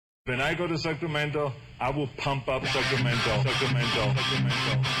When I go to Sacramento, I will pump up Sacramento.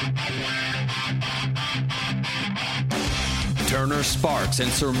 Turner Sparks and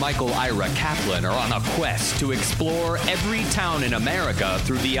Sir Michael Ira Kaplan are on a quest to explore every town in America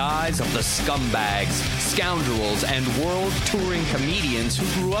through the eyes of the scumbags, scoundrels, and world-touring comedians who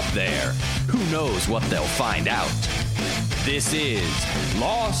grew up there. Who knows what they'll find out? This is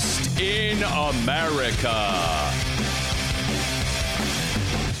Lost in America.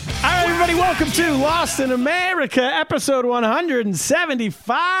 All right, everybody, welcome to Lost in America, episode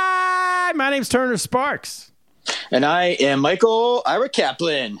 175. My name's Turner Sparks. And I am Michael Ira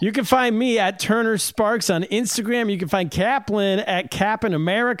Kaplan. You can find me at Turner Sparks on Instagram. You can find Kaplan at Cap in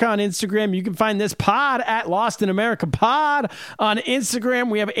America on Instagram. You can find this pod at Lost in America Pod on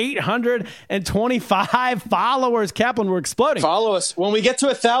Instagram. We have 825 followers. Kaplan, we're exploding. Follow us. When we get to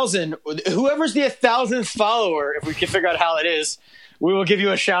 1,000, whoever's the 1,000th follower, if we can figure out how it is, we will give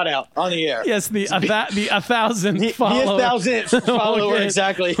you a shout out on the air. Yes, the 1,000th follower. The 1,000th follower,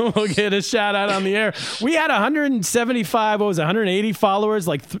 exactly. We'll get a shout out on the air. We had 180 followers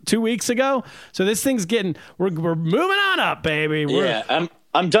like 2 weeks ago. So this thing's we're moving on up, baby.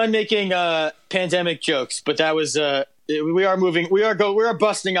 I'm done making pandemic jokes, but that was we are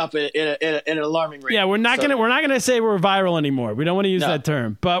busting up at an alarming rate. Yeah, we're not gonna say we're viral anymore. We don't want to use that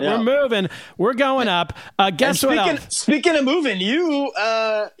term, but we're moving. We're going up. Guess what else? Speaking of moving,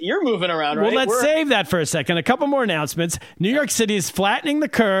 you're moving around, right? Well, let's save that for a second. A couple more announcements. New York City is flattening the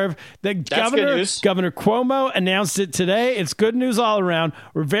curve. Governor Cuomo announced it today. It's good news all around.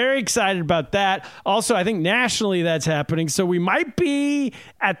 We're very excited about that. Also, I think nationally that's happening. So we might be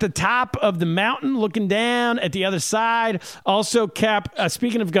at the top of the mountain looking down at the other side. Also, Cap,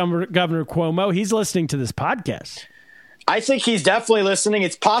 speaking of Governor Cuomo, he's listening to this podcast. I think he's definitely listening.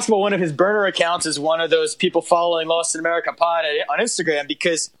 It's possible one of his burner accounts is one of those people following Lost in America Pod on Instagram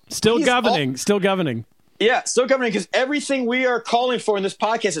because still governing. Yeah, still governing because everything we are calling for in this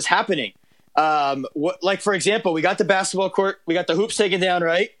podcast is happening. Like, for example, we got the basketball court. We got the hoops taken down,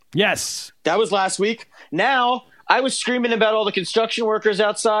 right? Yes. That was last week. Now, I was screaming about all the construction workers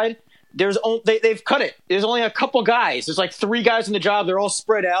outside. They've cut it. There's only a couple guys. There's like 3 guys in the job. They're all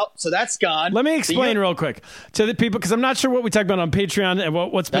spread out, so that's gone. Let me explain real quick to the people because I'm not sure what we talked about on Patreon and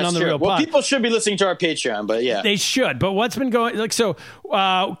what's been on the real pod. Well, people should be listening to our Patreon, but yeah, they should. But what's been going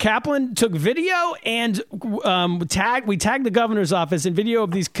Kaplan took video and we tagged the governor's office in video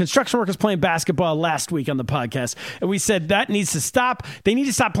of these construction workers playing basketball last week on the podcast, and we said that needs to stop. They need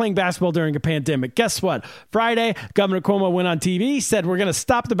to stop playing basketball during a pandemic. Guess what? Friday, Governor Cuomo went on TV, said we're going to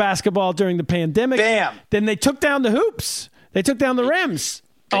stop the basketball during the pandemic. Bam. Then they took down the hoops. They took down the rims.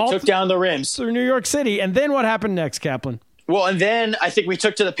 They took down the rims through New York City. And then what happened next, Kaplan? Well, and then I think we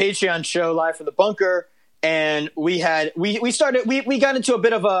took to the Patreon show live from the bunker, and we got into a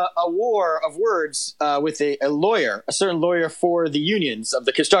bit of a war of words with a certain lawyer for the unions of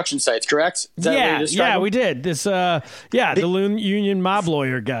the construction sites, correct? Yeah, we did. The union mob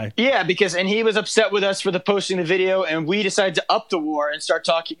lawyer guy. Yeah, and he was upset with us for posting the video, and we decided to up the war and start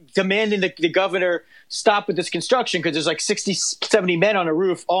demanding the governor stop with this construction because there's like 60, 70 men on a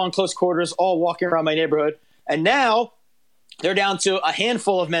roof, all in close quarters, all walking around my neighborhood. And now they're down to a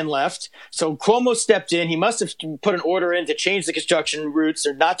handful of men left. So Cuomo stepped in. He must have put an order in to change the construction routes.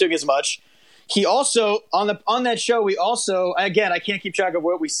 They're not doing as much. He also on that show. We also I can't keep track of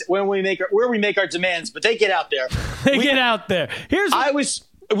where we make our demands, but they get out there. Get out there.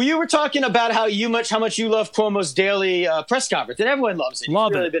 We were talking about how much you love Cuomo's daily press conference, and everyone loves it.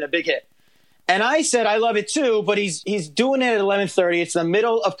 It's really been a big hit. And I said I love it too, but he's doing it at 11:30. It's the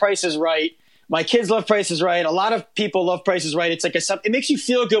middle of Price is Right. My kids love Price is Right. A lot of people love Price is Right. It's like it makes you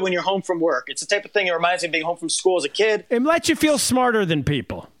feel good when you're home from work. It's the type of thing that reminds me of being home from school as a kid. It lets you feel smarter than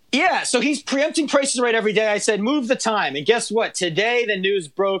people. Yeah, so he's preempting Price is Right every day. I said, move the time. And guess what? Today, the news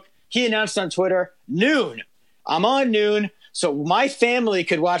broke. He announced on Twitter, noon. I'm on noon, so my family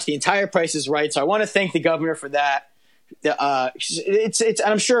could watch the entire Price is Right. So I want to thank the governor for that.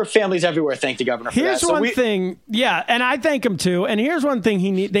 I'm sure families everywhere thank the governor for that. Here's one thing, and I thank him too. And here's one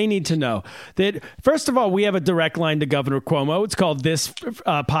thing they need to know that first of all, we have a direct line to Governor Cuomo. It's called this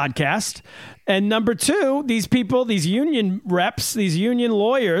podcast. And number two, these people, these union reps, these union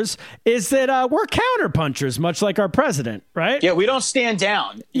lawyers, is that we're counterpunchers, much like our president, right? Yeah, we don't stand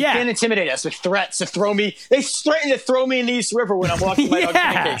down. You can't intimidate us with threats to throw me. They threaten to throw me in the East River when I'm walking my dog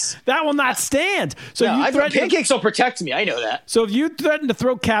pancakes. That will not stand. So pancakes will protect me. I know that. So if you threaten to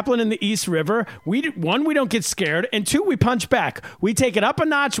throw Kaplan in the East River, we don't get scared, and two, we punch back. We take it up a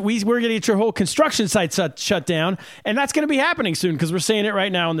notch. We're going to get your whole construction site shut down, and that's going to be happening soon because we're saying it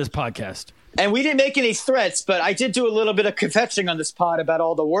right now on this podcast. And we didn't make any threats, but I did do a little bit of kvetching on this pod about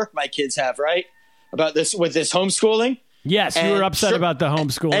all the work my kids have, right? About this with this homeschooling. Yes, you were upset about the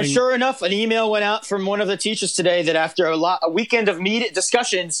homeschooling. And sure enough, an email went out from one of the teachers today that after a weekend of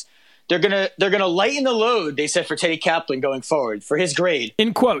discussions, they're gonna lighten the load. They said for Teddy Kaplan going forward for his grade.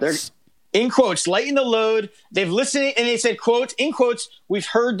 In quotes. In quotes, lighten the load. They've listened, and they said, "quote in quotes, we've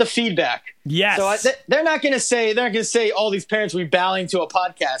heard the feedback." Yes. So they're not going to say all these parents will be bowing to a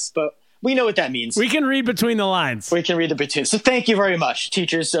podcast, but we know what that means. We can read between the lines. We can read the between. So thank you very much,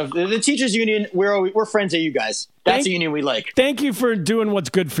 teachers of the teachers union. We're friends of you guys. That's a union we like. Thank you for doing what's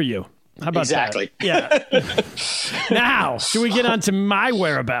good for you. How about exactly? That? Yeah. Now, should we get on to my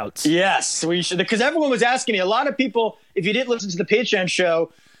whereabouts? Yes, we should. Because everyone was asking me. A lot of people, if you didn't listen to the Patreon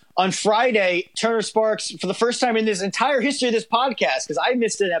show on Friday, Turner Sparks, for the first time in this entire history of this podcast, because I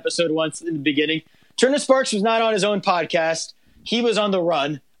missed an episode once in the beginning, Turner Sparks was not on his own podcast. He was on the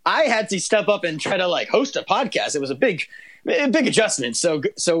run. I had to step up and try to host a podcast. It was a big adjustment. So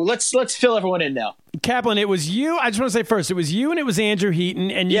let's fill everyone in now. Kaplan, it was you. I just want to say first, it was you and it was Andrew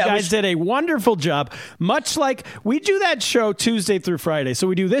Heaton, and you guys did a wonderful job. Much like we do that show Tuesday through Friday. So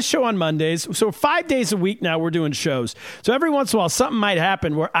we do this show on Mondays. So 5 days a week now we're doing shows. So every once in a while something might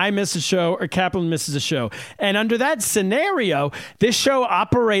happen where I miss a show or Kaplan misses a show. And under that scenario, this show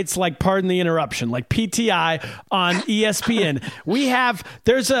operates like Pardon the Interruption, like PTI on ESPN.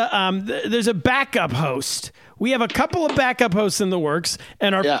 There's a backup host. We have a couple of backup hosts in the works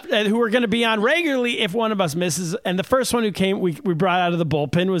and who are going to be on regularly if one of us misses. And the first one who came, we brought out of the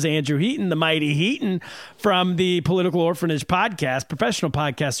bullpen was Andrew Heaton, the mighty Heaton from the Political Orphanage podcast, professional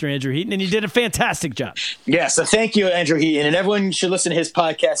podcaster Andrew Heaton, and he did a fantastic job. Yeah, so thank you, Andrew Heaton, and everyone should listen to his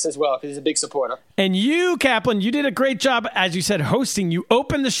podcast as well because he's a big supporter. And you, Kaplan, you did a great job, as you said, hosting. You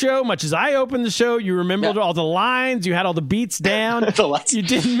opened the show much as I opened the show. You remembered all the lines. You had all the beats down. You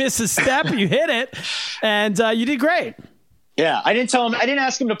didn't miss a step. You hit it. And you did great. Yeah, I didn't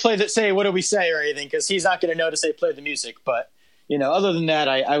ask him to say what do we say or anything because he's not going to know to say play the music. But other than that,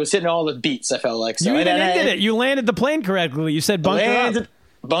 I was hitting all the beats. I felt like so. You even ended it. You landed the plane correctly. You said bunker up.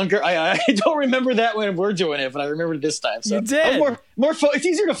 Bunker. I don't remember that when we're doing it, but I remember it this time. So you did. It's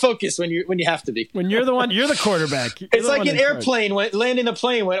easier to focus when you have to be. When you're the one, you're the quarterback. It's like an airplane landing the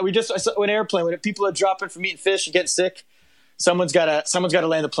plane when people are dropping from eating fish and getting sick. Someone's got to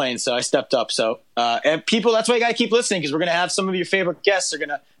land the plane, so I stepped up. So, and people, that's why you got to keep listening because we're going to have some of your favorite guests are going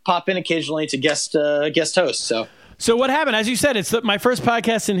to pop in occasionally to guest host. So what happened? As you said, it's my first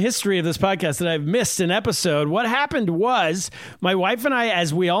podcast in history of this podcast that I've missed an episode. What happened was my wife and I,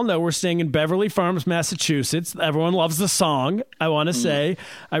 as we all know, we're staying in Beverly Farms, Massachusetts. Everyone loves the song, I want to say.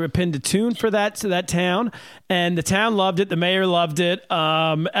 I pinned a tune for that town, and the town loved it. The mayor loved it.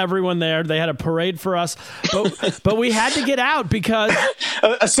 Everyone there, they had a parade for us. But we had to get out because...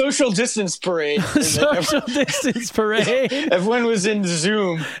 a social distance parade. Social distance parade. Everyone was in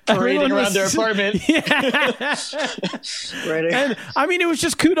Zoom parading around their apartment. Yeah. Right. And I mean, it was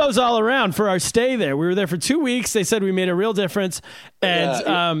just kudos all around for our stay there. We were there for 2 weeks. They said we made a real difference.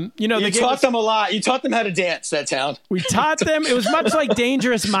 And, you taught them a lot. You taught them how to dance, that town. We taught them. It was much like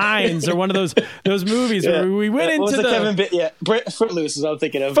Dangerous Minds or one of those movies where we went into Footloose is what I'm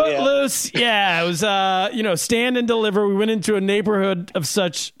thinking of. Footloose. Yeah. It was, Stand and Deliver. We went into a neighborhood of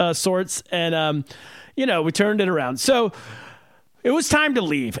such sorts and, we turned it around. So, it was time to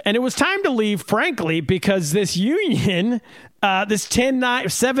leave. And it was time to leave, frankly, because this union, this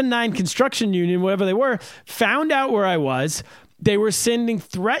 7-9 construction union, whatever they were, found out where I was. They were sending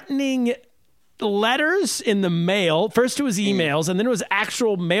threatening letters in the mail. First it was emails, and then it was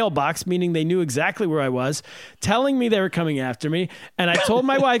actual mailbox, meaning they knew exactly where I was, telling me they were coming after me. And I told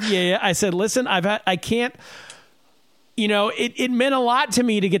my wife, I said, listen, I can't... it meant a lot to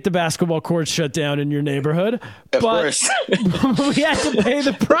me to get the basketball courts shut down in your neighborhood. Of course. We had to pay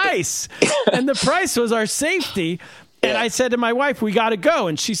the price. And the price was our safety. And I said to my wife, we got to go.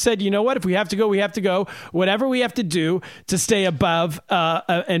 And she said, you know what? If we have to go, we have to go. Whatever we have to do to stay above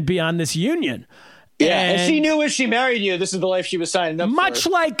and beyond this union. Yeah, and she knew when she married you, this is the life she was signing up for. Much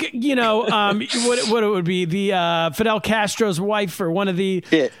like, what it would be, the Fidel Castro's wife or one of the,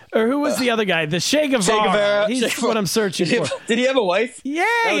 or who was the other guy? The Che Guevara. He's what I'm searching for. Did he have a wife? Yeah,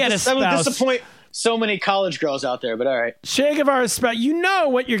 he had a spouse. That would disappoint so many college girls out there, but all right. Che Guevara's spouse. You know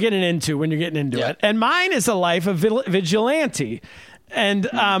what you're getting into when you're getting into it. And mine is a life of vigilante. And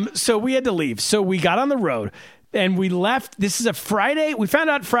so we had to leave. So we got on the road. And we left. This is a Friday. We found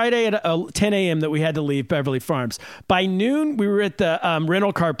out Friday at 10 a.m. that we had to leave Beverly Farms. By noon, we were at the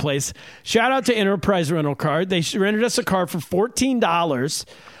rental car place. Shout out to Enterprise Rental Car. They rented us a car for $14.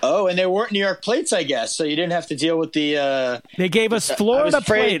 Oh, and they weren't New York plates, I guess, so you didn't have to deal with the... They gave us Florida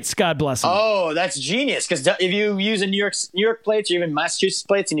plates, God bless them. Oh, that's genius, because if you use a New York plates or even Massachusetts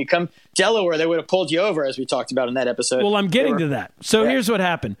plates and you come Delaware, they would have pulled you over, as we talked about in that episode. Well, I'm getting to that. So here's what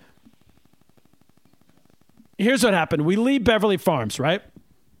happened. We leave Beverly Farms, right?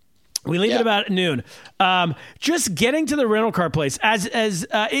 We leave at about noon. Just getting to the rental car place,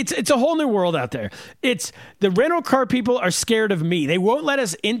 it's a whole new world out there. It's the rental car people are scared of me. They won't let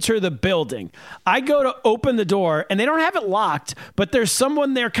us enter the building. I go to open the door, and they don't have it locked, but there's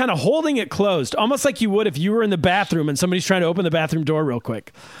someone there kind of holding it closed, almost like you would if you were in the bathroom and somebody's trying to open the bathroom door real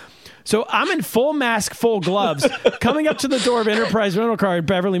quick. So I'm in full mask, full gloves, coming up to the door of Enterprise Rental Car in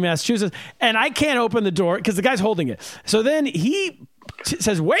Beverly, Massachusetts, and I can't open the door because the guy's holding it. So then he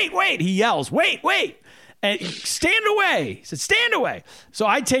says, wait. He yells, wait. And stand away. He said, stand away. So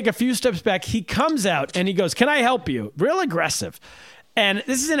I take a few steps back. He comes out, and he goes, can I help you? Real aggressive. And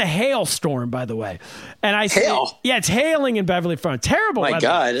this is in a hailstorm, by the way. And I say, yeah, it's hailing in Beverly Farms. Terrible weather. My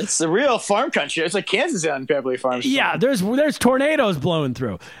God, it's the real farm country. It's like Kansas on Beverly Farms. Yeah, there's tornadoes blowing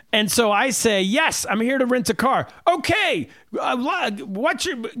through. And so I say, yes, I'm here to rent a car. Okay, you have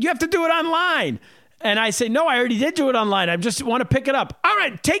to do it online. And I say, no, I already did do it online. I just want to pick it up. All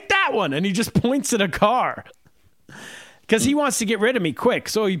right, take that one. And he just points at a car. Because he wants to get rid of me quick.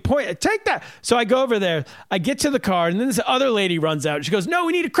 So take that. So I go over there. I get to the car, and then this other lady runs out. She goes, no,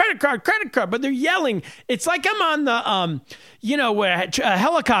 we need a credit card. But they're yelling. It's like I'm on the, where a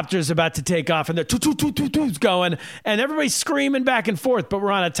helicopter's about to take off, and the toot going, and everybody's screaming back and forth, but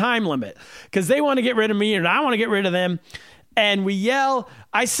we're on a time limit. Because they want to get rid of me, and I want to get rid of them. And we yell.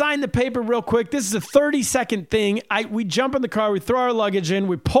 I sign the paper real quick. This is a 30-second thing. We jump in the car. We throw our luggage in.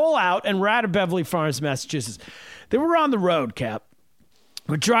 We pull out, and we're out of Beverly Farms, Massachusetts. Then we're on the road, Cap.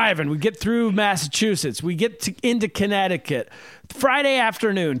 We're driving. We get through Massachusetts. We get into Connecticut. Friday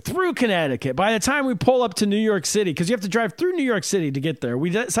afternoon, through Connecticut. By the time we pull up to New York City, because you have to drive through New York City to get there, we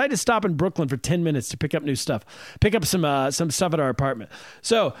decided to stop in Brooklyn for 10 minutes to pick up new stuff. Pick up some stuff at our apartment.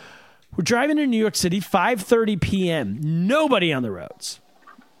 So we're driving to New York City, 5:30 p.m. Nobody on the roads.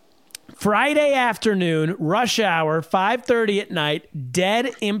 Friday afternoon, rush hour, 5:30 at night, dead,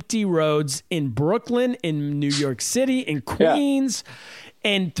 empty roads in Brooklyn, in New York City, in Queens,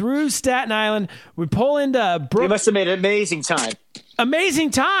 and through Staten Island. We pull into Brooklyn. You must have made an amazing time. Amazing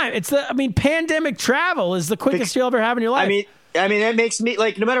time. Pandemic travel is the quickest you'll ever have in your life. I mean, that makes me,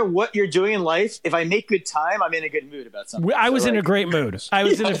 like, no matter what you're doing in life, if I make good time, I'm in a good mood about something. I was in a great mood.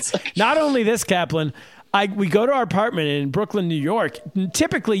 Not only this, Kaplan, we go to our apartment in Brooklyn, New York.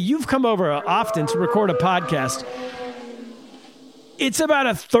 Typically, you've come over often to record a podcast. It's about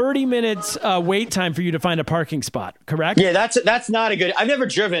a 30 minutes wait time for you to find a parking spot, correct? Yeah, that's not a good... I've never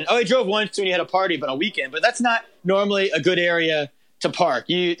driven. I drove once when you had a party, but on a weekend. But that's not normally a good area to park.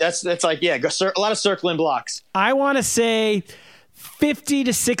 That's like, a lot of circling blocks. I want to say 50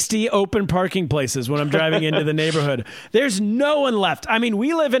 to 60 open parking places when I'm driving into the neighborhood. There's no one left. I mean,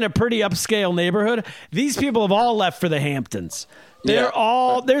 we live in a pretty upscale neighborhood. These people have all left for the Hamptons.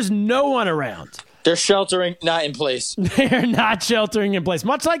 There's no one around. They're sheltering not in place. They're not sheltering in place,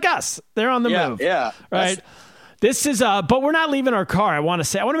 much like us. They're on the move. Yeah. Right. This is, but we're not leaving our car. I want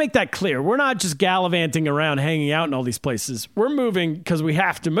to make that clear. We're not just gallivanting around, hanging out in all these places. We're moving because we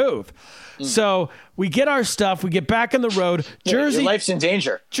have to move. So we get our stuff. We get back on the road. Jersey, your life's in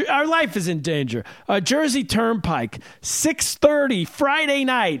danger. Our life is in danger. Jersey Turnpike, 6:30 Friday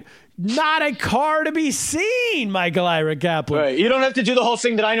night. Not a car to be seen, Michael Ira Kaplan. Right. You don't have to do the whole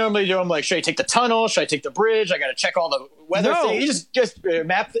thing that I normally do. I'm like, should I take the tunnel? Should I take the bridge? I got to check all the weather things. You just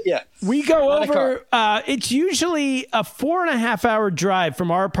map it. Yeah. We go over. It's usually a 4.5 hour drive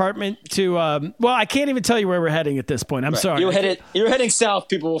from our apartment to, I can't even tell you where we're heading at this point. I'm sorry. You're heading south.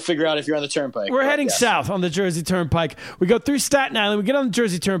 People will figure out if you're on the Turnpike. We're heading south on the Jersey Turnpike. We go through Staten Island. We get on the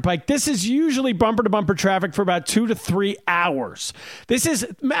Jersey Turnpike. This is usually bumper to bumper traffic for about 2 to 3 hours. This is,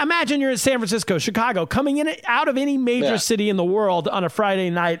 imagine you're in San Francisco, Chicago, coming in out of any major city in the world on a Friday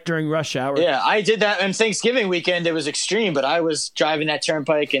night during rush hour. Yeah, I did that on Thanksgiving weekend. It was extreme, but I was driving that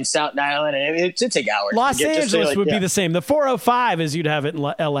Turnpike in Staten Island, and it did take hours. Los Angeles would be the same. The 405 is you'd have it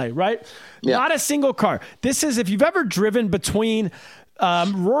in L.A., right? Yeah. Not a single car. This is, if you've ever driven between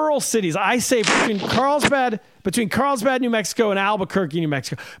rural cities, I say between Carlsbad, New Mexico, and Albuquerque, New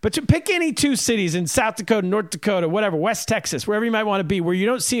Mexico. But to pick any two cities in South Dakota, North Dakota, whatever, West Texas, wherever you might want to be, where you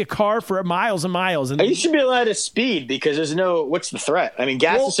don't see a car for miles and miles. And you should be allowed to speed because there's what's the threat? I mean,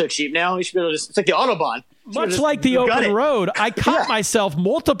 gas is so cheap now. You should be able to it's like the Autobahn. much like the open road, I caught myself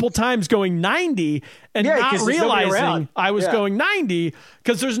multiple times going 90 and not realizing I was going 90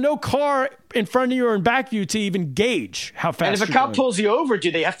 because there's no car in front of you or in back of you to even gauge how fast. And if a cop pulls you over,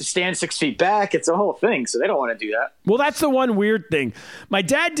 do they have to stand 6 feet back? It's a whole thing, so they don't want to do that. Well, that's the one weird thing. My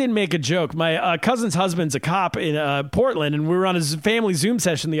dad did make a joke. My cousin's husband's a cop in Portland, and we were on his family Zoom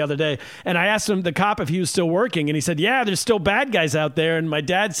session the other day, and I asked him, the cop, if he was still working, and he said, yeah, there's still bad guys out there, and my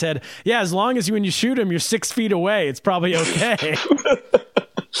dad said, yeah, as long as when you shoot him, you're 6 feet away, it's probably okay.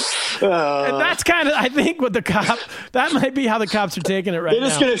 And that's kind of, I think, what the cop, that might be how the cops are taking it right now. They're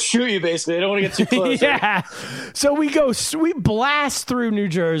just going to shoot you, basically. They don't want to get too close. Yeah. So we blast through New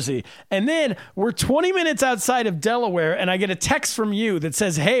Jersey, and then we're 20 minutes outside of Delaware, and I get a text from you that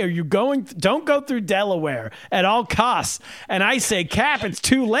says, hey, are you going, don't go through Delaware at all costs. And I say, Cap, it's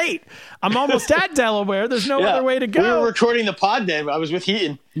too late. I'm almost at Delaware. There's no other way to go. We were recording the pod then. I was with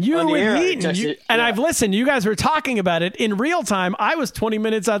Heaton. You were with Heaton. I've listened. You guys were talking about it in real time. I was 20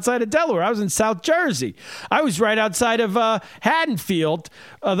 minutes outside of Delaware. I was in South Jersey. I was right outside of Haddonfield,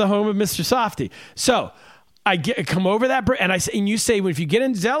 the home of Mr. Softy. So I come over that and you say, well, if you get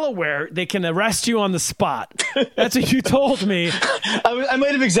into Delaware, they can arrest you on the spot. That's what you told me. I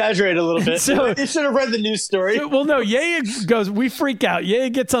might have exaggerated a little bit. So you should have read the news story. Well, no. Yaya goes. We freak out. Yaya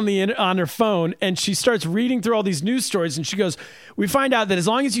gets on her phone and she starts reading through all these news stories. And she goes, we find out that as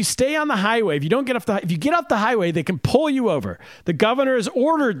long as you stay on the highway, if you get off the highway, they can pull you over. The governor has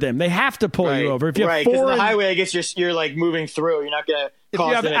ordered them. They have to pull you over. If you have because the highway, I guess you're like moving through. You're not gonna. If you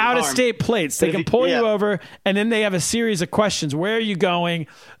have out-of-state plates, they can pull you over, and then they have a series of questions. Where are you going?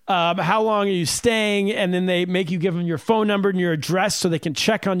 How long are you staying? And then they make you give them your phone number and your address so they can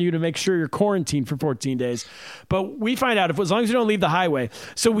check on you to make sure you're quarantined for 14 days. But we find out as long as you don't leave the highway.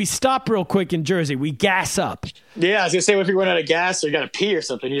 So we stop real quick in Jersey. We gas up. Yeah, I was going to say, if you run out of gas or you got to pee or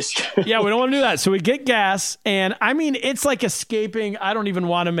something. Yeah, we don't want to do that. So we get gas, and I mean, it's like escaping. I don't even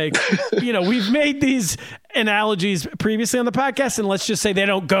want to make, we've made these analogies previously on the podcast, and let's just say they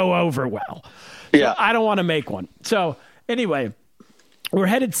don't go over well. So I don't want to make one. So anyway, we're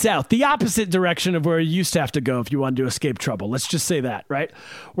headed south, the opposite direction of where you used to have to go if you wanted to escape trouble. Let's just say that, right?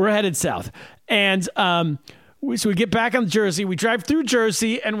 We're headed south. And so we get back on Jersey. We drive through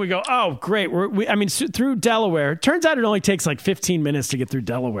Jersey, and we go, oh, great. Through Delaware. Turns out it only takes like 15 minutes to get through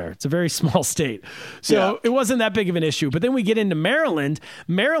Delaware. It's a very small state. So it wasn't that big of an issue. But then we get into Maryland.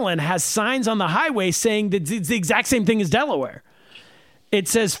 Maryland has signs on the highway saying that it's the exact same thing as Delaware. It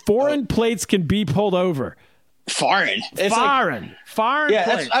says foreign plates can be pulled over. Foreign plates.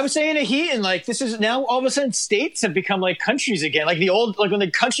 I was saying to Heaton, like, this is now all of a sudden states have become like countries again. Like when the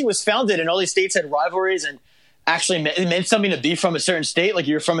country was founded and all these states had rivalries and actually it meant something to be from a certain state, like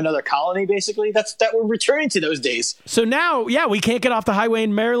you're from another colony, basically. That we're returning to those days. So now, we can't get off the highway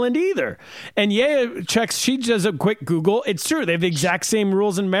in Maryland either. And she does a quick Google. It's true. They have the exact same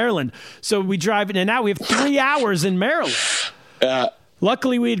rules in Maryland. So we drive, and now we have 3 hours in Maryland.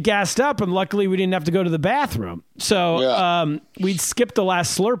 Luckily, we had gassed up, and luckily we didn't have to go to the bathroom. So we'd skip the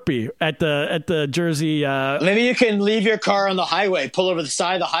last Slurpee at the Jersey. Maybe you can leave your car on the highway, pull over the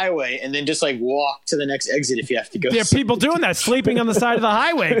side of the highway, and then just like walk to the next exit if you have to go. There are people doing that, sleeping on the side of the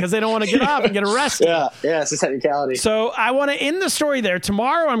highway because they don't want to get off and get arrested. Yeah, it's a technicality. So I want to end the story there.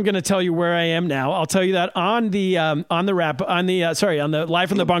 Tomorrow, I'm going to tell you where I am now. I'll tell you that on the Live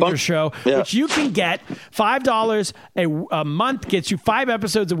from the Bunker show, which you can get $5 a month, gets you 5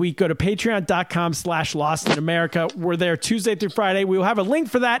 episodes a week. Go to patreon.com/Lost in America. We're there Tuesday through Friday. We will have a link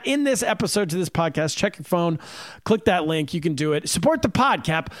for that in this episode to this podcast. Check your phone, click that link. You can do it. Support the pod,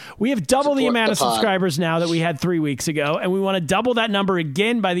 Cap. We have double the amount of subscribers now that we had 3 weeks ago, and we want to double that number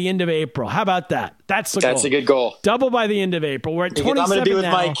again by the end of April. How about that? That's goal. That's a good goal. Double by the end of April. We're at 27 now. I'm going to be with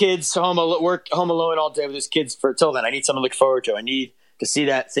my kids, home alone all day with his kids till then. I need something to look forward to. I need to see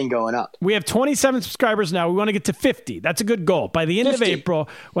that thing going up. We have 27 subscribers now. We want to get to 50. That's a good goal. By the end of April,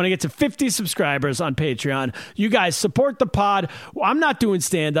 we want to get to 50 subscribers on Patreon. You guys support the pod. I'm not doing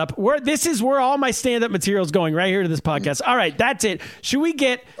stand-up. This is where all my stand-up material is going, right here to this podcast. All right, that's it. Should we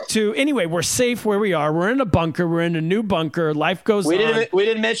get to... Anyway, we're safe where we are. We're in a bunker. We're in a new bunker. Life goes on. We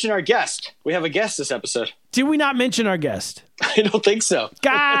didn't mention our guest. We have a guest this episode. Did we not mention our guest? I don't think so.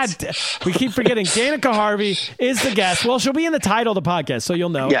 God, we keep forgetting. Danica Harvey is the guest. Well, she'll be in the title of the podcast, so you'll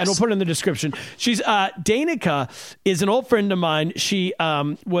know. Yes. And we'll put it in the description. She's Danica is an old friend of mine. She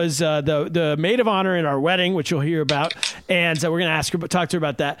was the maid of honor in our wedding, which you'll hear about. And we're going to talk to her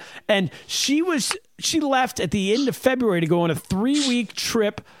about that. And she left at the end of February to go on a 3-week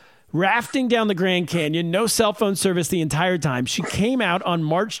trip rafting down the Grand Canyon, no cell phone service the entire time. She came out on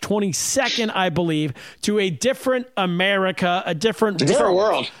March 22nd, I believe, to a different America, a different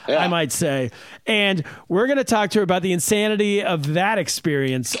world. Yeah. I might say. And we're going to talk to her about the insanity of that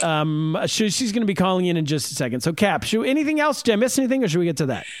experience. She's going to be calling in just a second. So, Cap, anything else? Did I miss anything, or should we get to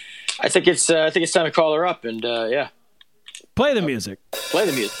that? I think it's time to call her up and yeah. Play the music. Play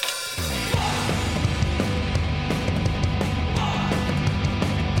the music.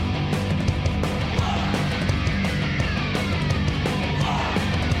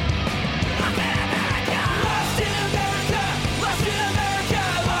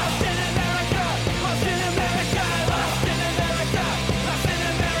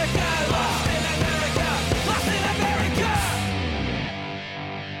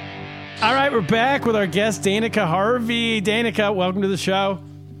 All right, we're back with our guest, Danica Harvey. Danica, welcome to the show.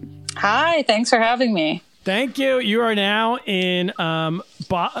 Hi, thanks for having me. Thank you. You are now in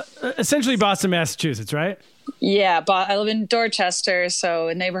essentially Boston, Massachusetts, right? Yeah, I live in Dorchester, so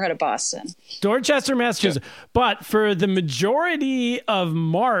a neighborhood of Boston. Dorchester, Massachusetts. Yeah. But for the majority of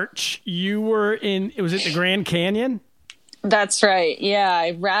March, you were was it the Grand Canyon? That's right. Yeah,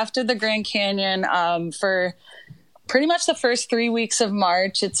 I rafted the Grand Canyon for pretty much the first 3 weeks of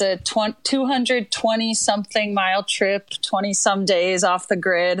March. It's a 220-something mile trip, 20-some days off the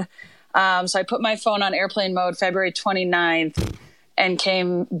grid. So I put my phone on airplane mode February 29th and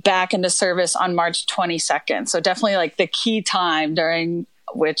came back into service on March 22nd. So definitely like the key time during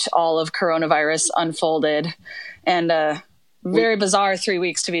which all of coronavirus unfolded. And very bizarre 3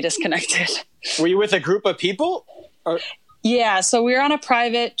 weeks to be disconnected. Were you with a group of people? Yeah, so we were on a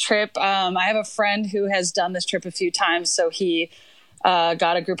private trip. I have a friend who has done this trip a few times, so he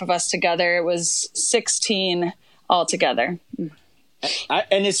got a group of us together. It was 16 altogether.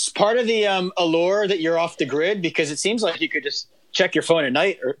 And it's part of the allure that you're off the grid, because it seems like you could just check your phone at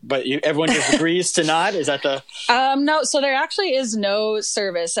night, but everyone just agrees to not? Is that the... No, so there actually is no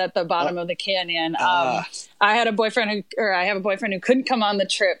service at the bottom of the canyon. I have a boyfriend who couldn't come on the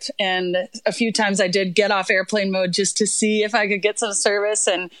trip, and a few times I did get off airplane mode just to see if I could get some service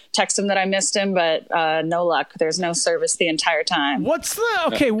and text him that I missed him, but no luck. There's no service the entire time.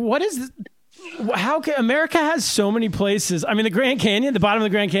 What is how can America has so many places? I mean, the Grand Canyon, the bottom of the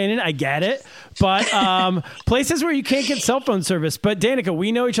Grand Canyon, I get it, but places where you can't get cell phone service. But Danica,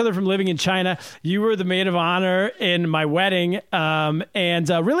 we know each other from living in China. You were the maid of honor in my wedding, and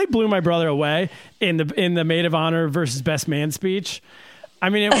really blew my brother away in the maid of honor versus best man speech. I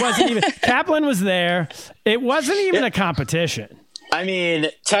mean, it wasn't even Kaplan was there. It wasn't even a competition. I mean,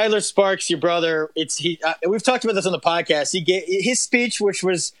 Tyler Sparks, your brother. We've talked about this on the podcast. He gave his speech, which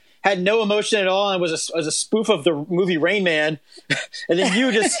had no emotion at all, and was a spoof of the movie Rain Man. And then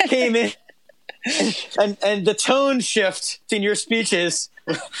you just came in, and the tone shift in your speeches.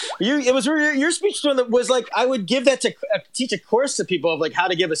 Your speech was like, I would give that to teach a course to people of like how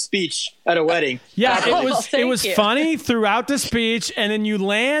to give a speech at a wedding. Yeah, it was funny throughout the speech, and then you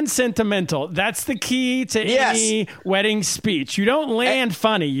land sentimental. That's the key to any wedding speech. You don't land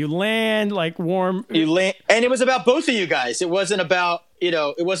funny. You land like warm. And it was about both of you guys. It wasn't about,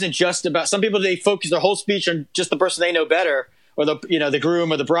 it wasn't just about, some people, they focus their whole speech on just the person they know better, or the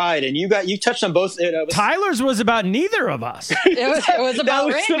groom or the bride, and you touched on both. Tyler's was about neither of us. It was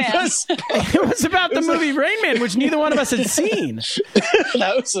about Rain Man. It was about the movie Rain Man, which neither one of us had seen.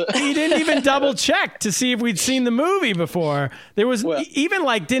 He didn't even double check to see if we'd seen the movie before. There was even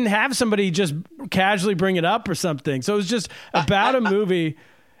didn't have somebody just casually bring it up or something. So it was just about a movie.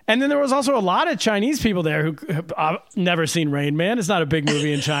 And then there was also a lot of Chinese people there who have never seen Rain Man. It's not a big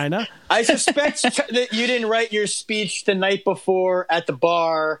movie in China. I suspect that you didn't write your speech the night before at the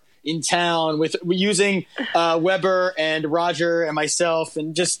bar in town using Weber and Roger and myself,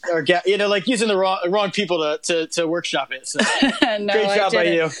 and just using the wrong people to workshop it. So, no, great job by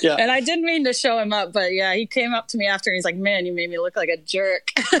you. Yeah. And I didn't mean to show him up, but yeah, he came up to me after and he's like, "Man, you made me look like a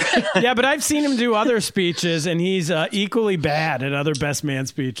jerk." Yeah, but I've seen him do other speeches, and he's equally bad at other best man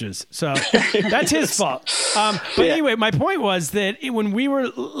speeches. So that's his fault. Anyway, my point was that when we were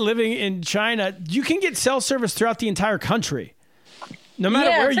living in China, you can get cell service throughout the entire country. No matter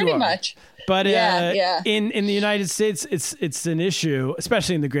where you are. Much. But in the United States, it's an issue,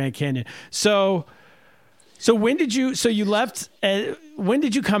 especially in the Grand Canyon. So when did you left? When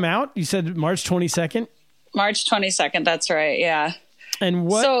did you come out? You said March 22nd? March 22nd. That's right. Yeah. And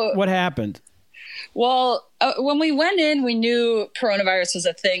what happened? Well, when we went in, we knew coronavirus was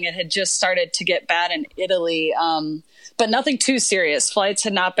a thing. It had just started to get bad in Italy. But nothing too serious. Flights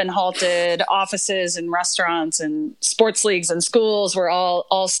had not been halted. Offices and restaurants and sports leagues and schools were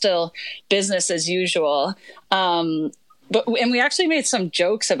all still business as usual. And we actually made some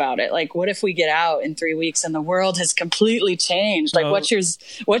jokes about it. Like, what if we get out in 3 weeks and the world has completely changed? Like, what's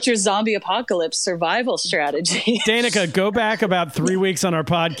your zombie apocalypse survival strategy? Danica, go back about 3 weeks on our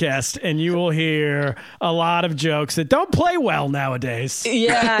podcast and you will hear a lot of jokes that don't play well nowadays.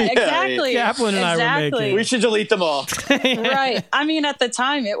 Yeah, exactly. Kaplan and I were making. We should delete them all. Right. I mean, at the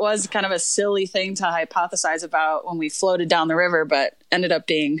time, it was kind of a silly thing to hypothesize about when we floated down the river, but ended up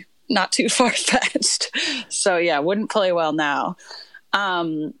being not too far-fetched. So yeah, wouldn't play well now.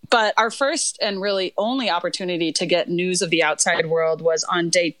 But our first and really only opportunity to get news of the outside world was on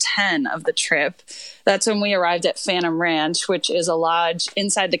day 10 of the trip. That's when we arrived at Phantom Ranch, which is a lodge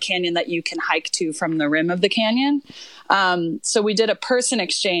inside the canyon that you can hike to from the rim of the canyon. So we did a person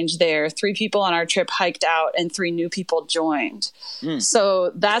exchange there. 3 people on our trip hiked out and 3 new people joined.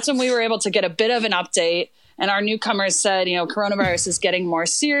 So that's when we were able to get a bit of an update. And our newcomers said, coronavirus is getting more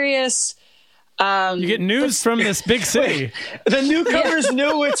serious. You get news from this big city. The newcomers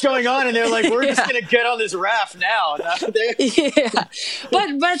knew what's going on, and they're like, we're just going to get on this raft now. Yeah.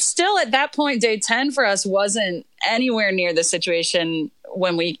 But still, at that point, day 10 for us wasn't anywhere near the situation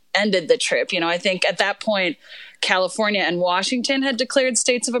when we ended the trip. I think at that point, California and Washington had declared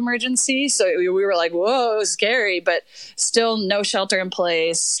states of emergency. So we were like, whoa, scary, but still no shelter in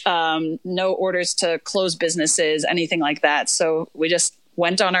place, no orders to close businesses, anything like that. So we just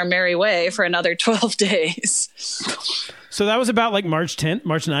went on our merry way for another 12 days. So that was about like March 10th,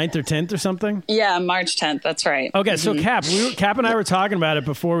 March 9th or 10th or something? Yeah, March 10th. That's right. Okay, so Cap and I were talking about it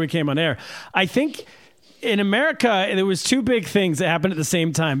before we came on air. I think in America, there was 2 big things that happened at the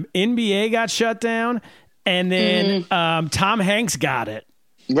same time. NBA got shut down, and then Tom Hanks got it.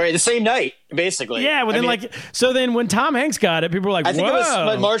 Right, the same night, basically. Yeah, so then when Tom Hanks got it, people were like, whoa. I think it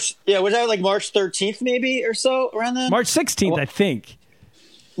was March, was that like March 13th maybe or so, around then? March 16th, I think.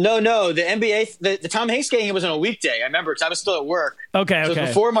 No, the NBA, the Tom Hanks getting was on a weekday. I remember because I was still at work. Okay. So it was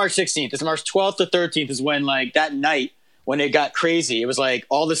before March 16th. It's March 12th to 13th is when, like, that night when it got crazy. It was like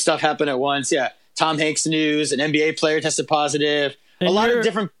all this stuff happened at once. Yeah, Tom Hanks news, an NBA player tested positive, a lot of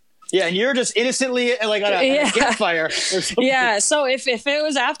different. Yeah, and you're just innocently like on a campfire or something. Yeah, so if it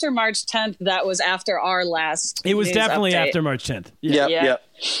was after March 10th, that was after our last. It was definitely update. After March 10th. Yeah.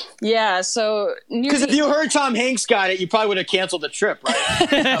 Yeah, so because if you heard Tom Hanks got it, you probably would have canceled the trip,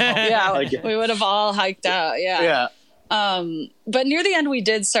 right? Yeah, we would have all hiked out. Yeah. But near the end, we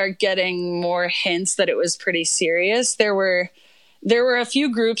did start getting more hints that it was pretty serious. There were a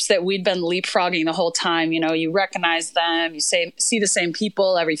few groups that we'd been leapfrogging the whole time. You recognize them, you see the same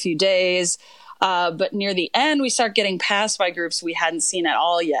people every few days. But near the end, we start getting passed by groups we hadn't seen at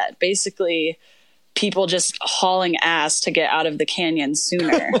all yet. Basically, people just hauling ass to get out of the canyon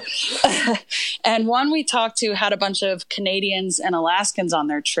sooner. And one we talked to had a bunch of Canadians and Alaskans on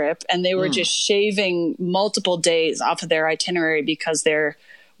their trip, and they were just shaving multiple days off of their itinerary because they're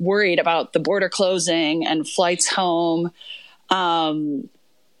worried about the border closing and flights home.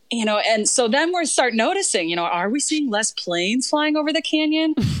 And so then we start noticing, are we seeing less planes flying over the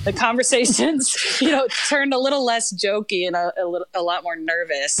canyon? The conversations, turned a little less jokey and a lot more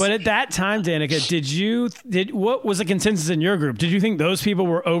nervous. But at that time, Danica, what was the consensus in your group? Did you think those people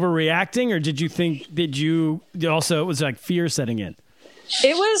were overreacting, or did you also, it was like fear setting in?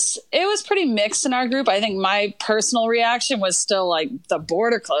 It was pretty mixed in our group. I think my personal reaction was still like the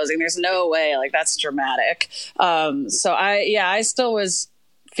border closing. There's no way, like that's dramatic. So I still was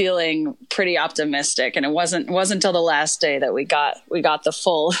feeling pretty optimistic, and it wasn't until the last day that we got the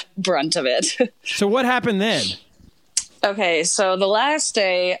full brunt of it. So what happened then? Okay, so the last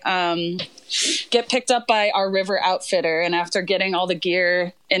day, get picked up by our river outfitter, and after getting all the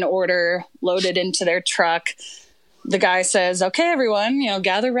gear in order, loaded into their truck, the guy says, okay, everyone,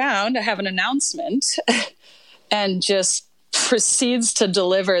 gather round. I have an announcement, and just proceeds to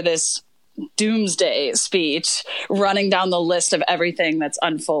deliver this doomsday speech, running down the list of everything that's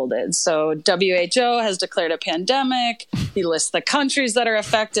unfolded. So WHO has declared a pandemic. He lists the countries that are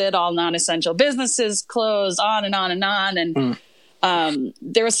affected, all non-essential businesses closed, on and on and on. And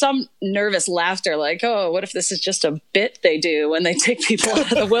there was some nervous laughter, like, oh, what if this is just a bit they do when they take people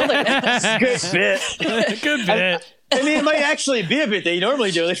out of the wilderness? Good bit. Good bit. I mean, it might actually be a bit they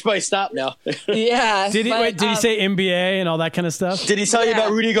normally do. They should probably stop now. Yeah. Did he say NBA and all that kind of stuff? Did he tell you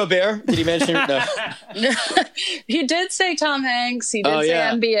about Rudy Gobert? Did he mention it? No. He did say Tom Hanks. He did say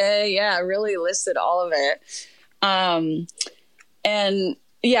NBA. Yeah, really listed all of it. And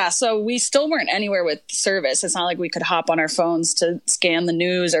yeah, so we still weren't anywhere with service. It's not like we could hop on our phones to scan the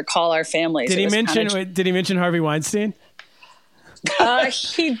news or call our families. Did he mention Harvey Weinstein?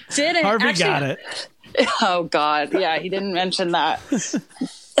 He didn't. Harvey got it. Oh God. Yeah. He didn't mention that.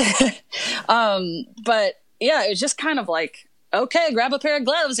 But it was just kind of like, okay, grab a pair of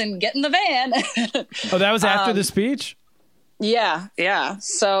gloves and get in the van. Oh, that was after the speech? Yeah.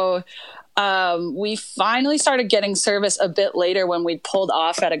 So we finally started getting service a bit later when we pulled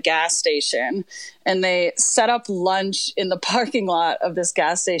off at a gas station, and they set up lunch in the parking lot of this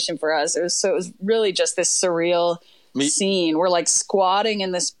gas station for us. It was really just this surreal scene. We're like squatting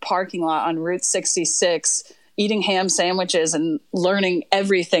in this parking lot on Route 66, eating ham sandwiches and learning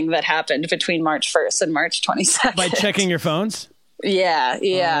everything that happened between March 1st and March 22nd. By checking your phones? Yeah.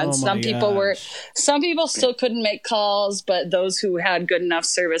 Oh, And some people still couldn't make calls, but those who had good enough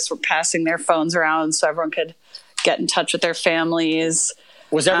service were passing their phones around so everyone could get in touch with their families.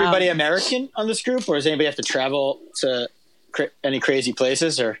 Was everybody American on this group, or does anybody have to travel to any crazy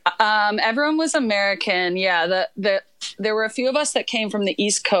places? Or everyone was American. Yeah. There were a few of us that came from the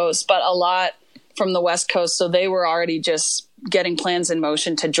East Coast, but a lot from the West Coast. So they were already just getting plans in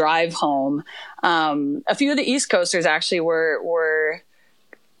motion to drive home. A few of the East Coasters actually were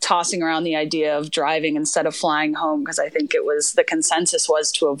tossing around the idea of driving instead of flying home, because I think the consensus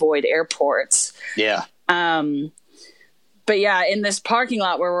was to avoid airports. Yeah. But yeah, in this parking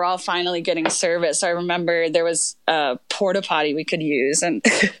lot where we're all finally getting service, I remember there was a porta potty we could use. And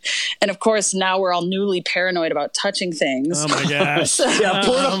of course, now we're all newly paranoid about touching things. Oh my gosh. Yeah,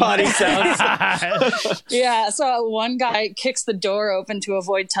 porta potty sounds. Yeah, so one guy kicks the door open to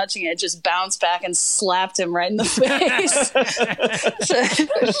avoid touching it, just bounced back and slapped him right in the face. So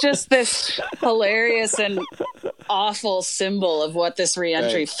it's just this hilarious and awful symbol of what this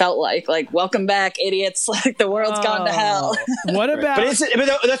reentry felt like. Like, welcome back, idiots. Like, the world's gone to hell. What about? But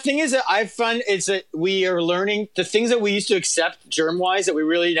the thing is that I find is that we are learning the things that we used to accept germ-wise that we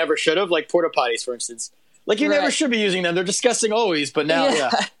really never should have, like porta potties, for instance. Like, you never should be using them. They're disgusting always, but now,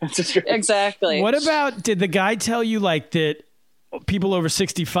 Exactly. What about, did the guy tell you like that people over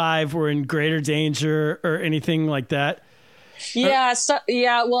 65 were in greater danger or anything like that? Yeah.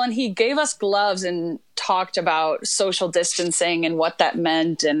 Well, and he gave us gloves and talked about social distancing and what that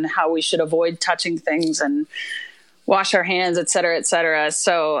meant and how we should avoid touching things and wash our hands, et cetera, et cetera.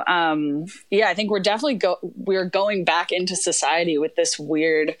 So, I think we're definitely we're going back into society with this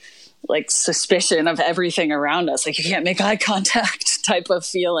weird, like, suspicion of everything around us. Like, you can't make eye contact type of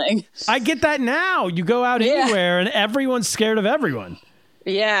feeling. I get that now. You go out anywhere and everyone's scared of everyone.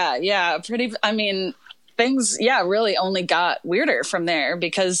 Yeah. Things, really only got weirder from there,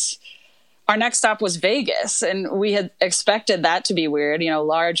 because our next stop was Vegas, and we had expected that to be weird. You know,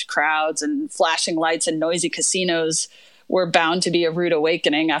 large crowds and flashing lights and noisy casinos were bound to be a rude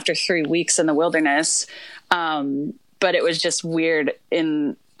awakening after 3 weeks in the wilderness. But it was just weird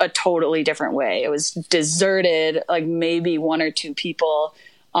in a totally different way. It was deserted, like maybe one or two people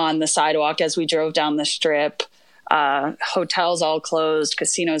on the sidewalk as we drove down the strip. Hotels all closed,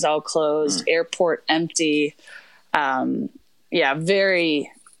 casinos all closed, airport empty.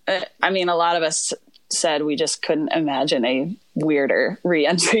 Very... a lot of us said we just couldn't imagine a weirder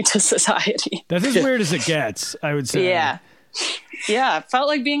re-entry to society. That's as weird as it gets, I would say. Yeah. It felt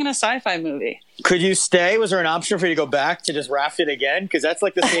like being in a sci-fi movie. Could you stay? Was there an option for you to go back to just raft it again? Because that's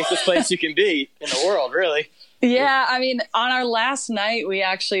like the safest place you can be in the world, really. Yeah, on our last night, we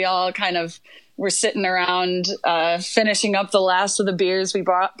actually all kind of were sitting around finishing up the last of the beers we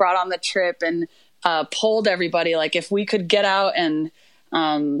brought on the trip, and polled everybody, like, if we could get out and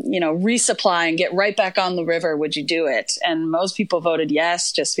resupply and get right back on the river, would you do it? And most people voted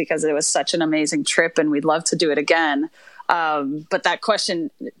yes, just because it was such an amazing trip and we'd love to do it again. But that question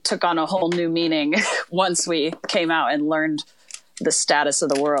took on a whole new meaning once we came out and learned the status of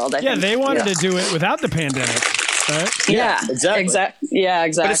the world. I think. They wanted to do it without the pandemic. Right? Yeah, exactly. Yeah,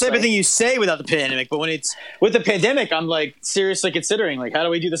 exactly. But it's everything you say without the pandemic. But when it's with the pandemic, I'm like seriously considering, like, how do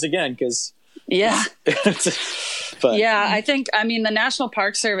we do this again? Because I think the National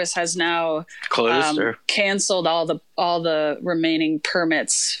Park Service has now closed or canceled all the remaining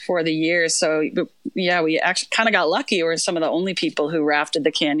permits for the year. So we actually kind of got lucky. We're some of the only people who rafted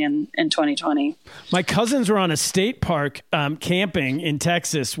the canyon in 2020. My cousins were on a state park camping in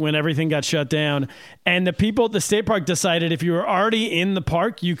Texas when everything got shut down, and the people at the state park decided if you were already in the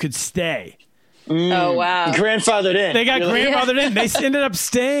park, you could stay. Oh, wow. Grandfathered in. They got grandfathered in. They ended up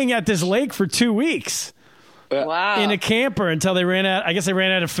staying at this lake for 2 weeks. Wow. In a camper until they ran out. I guess they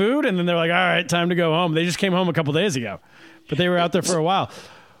ran out of food, and then they're like, all right, time to go home. They just came home a couple days ago, but they were out there for a while.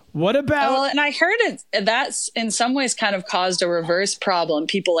 What about... Well, and I heard that's in some ways kind of caused a reverse problem.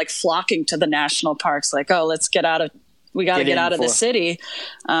 People like flocking to the national parks, like, oh, we got to get out of the city.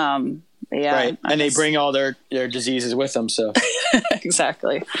 Right. And they bring all their diseases with them. So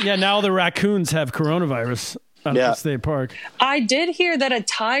exactly. Yeah. Now the raccoons have coronavirus. State Park. I did hear that a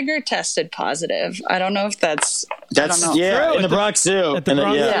tiger tested positive. I don't know if that's in the Bronx Zoo. At the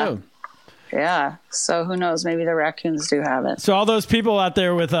Bronx Zoo. Yeah. So who knows? Maybe the raccoons do have it. So all those people out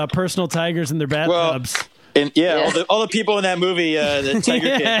there with personal tigers in their bathtubs. All the people in that movie, the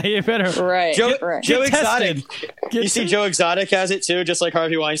Tiger King. You better. Right. Joe Exotic. You see Joe Exotic has it too, just like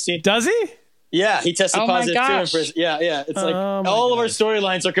Harvey Weinstein. Does he? Yeah, he tested positive too in prison. Yeah. It's like all of our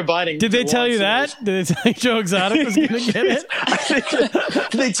storylines are combining. Did they tell you that? Did they tell you Joe Exotic was going to get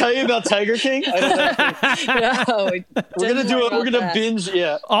it? Did they tell you about Tiger King? I don't know. We're gonna binge.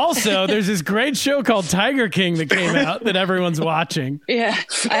 Yeah. Also, there's this great show called Tiger King that came out that everyone's watching. Yeah,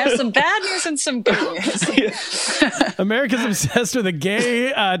 I have some bad news and some good news. America's obsessed with a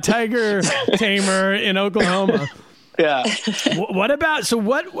gay tiger tamer in Oklahoma. Yeah. What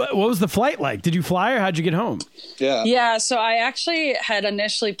was the flight like? Did you fly or how'd you get home? Yeah. So I actually had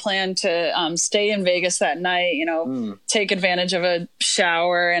initially planned to stay in Vegas that night, take advantage of a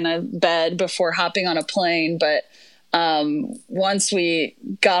shower and a bed before hopping on a plane. But once we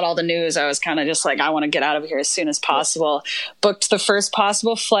got all the news, I was kind of just like, I want to get out of here as soon as possible. Booked the first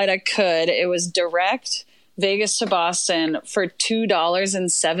possible flight I could. It was direct Vegas to Boston for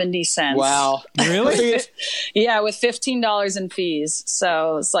 $2.70. Wow. Really? Yeah, with $15 in fees.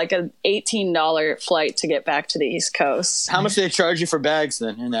 So it's like an $18 flight to get back to the East Coast. How much did they charge you for bags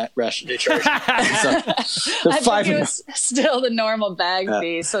then in that rush? They charge you? I think it was still the normal bag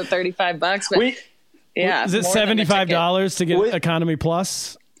fee, so $35. But is it $75 to get economy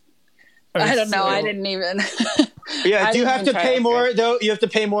plus? I don't know. I didn't even. Yeah, do you have to pay more though? You have to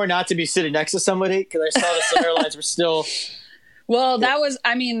pay more not to be sitting next to somebody, because I saw that some airlines were still. Well, that was.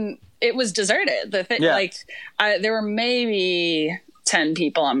 I mean, it was deserted. The thing, there were maybe 10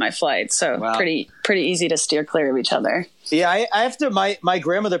 people on my flight, so pretty easy to steer clear of each other. Yeah, I have to. My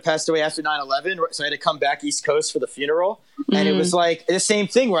grandmother passed away after 9/11, so I had to come back East Coast for the funeral, and it was like the same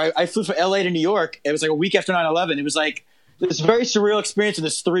thing where I flew from LA to New York. It was like a week after 9/11. It was like this very surreal experience, and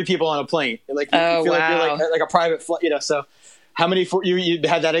there's 3 people on a plane. Like you feel like you're like a private flight, So how many? You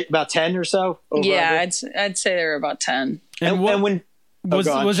had that about 10 or so? Yeah, I'd say there were about 10. And when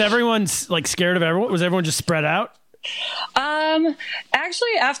was everyone like scared of everyone? Was everyone just spread out?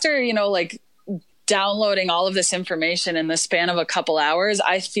 Actually, after downloading all of this information in the span of a couple hours,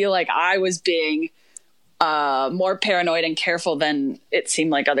 I feel like I was being more paranoid and careful than it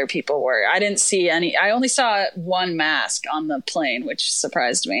seemed like other people were. I didn't see any. I only saw one mask on the plane, which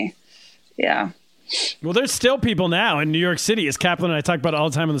surprised me. Yeah. Well, there's still people now in New York City, as Kaplan and I talk about all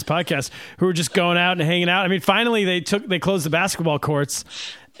the time on this podcast, who are just going out and hanging out. I mean, finally they closed the basketball courts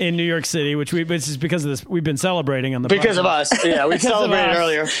in New York City, which is because of this. We've been celebrating on the because podcast. Of us. Yeah, we celebrated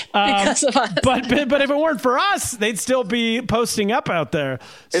earlier. Because of us. But if it weren't for us, they'd still be posting up out there.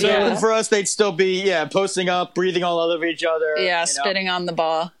 If it weren't for us, they'd still be posting up, breathing all over each other. Yeah, spitting on the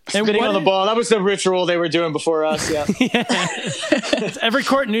ball. Spitting on the ball. That was the ritual they were doing before us. Yeah. Every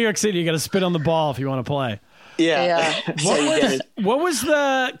court in New York City, you got to spit on the ball if you want to play. Yeah. What was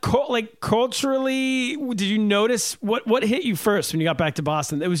the culturally? Did you notice what hit you first when you got back to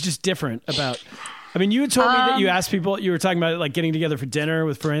Boston? It was just different about. I mean, you had told me that you asked people. You were talking about like getting together for dinner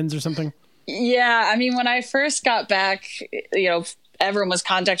with friends or something. Yeah, I mean, when I first got back, everyone was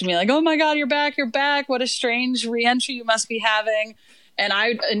contacting me like, "Oh my God, you're back! You're back! What a strange reentry you must be having." And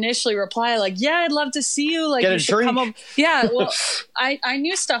I initially replied like, "Yeah, I'd love to see you. Like, get you a should drink." come over." Yeah, well, I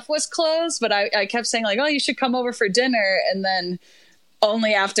knew stuff was closed, but I kept saying like, "Oh, you should come over for dinner." And then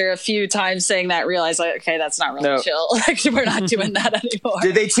only after a few times saying that, realized like, okay, that's not really chill. Like, we're not doing that anymore.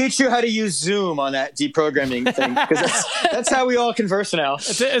 Did they teach you how to use Zoom on that deprogramming thing? Because that's how we all converse now.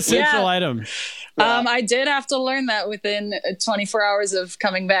 It's an essential item. I did have to learn that within 24 hours of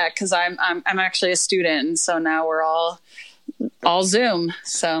coming back, because I'm actually a student, and so now we're all Zoom.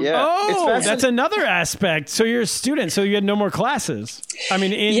 So that's another aspect. So you're a student, so you had no more classes. I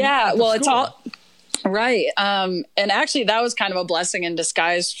mean, it's all right. And actually, that was kind of a blessing in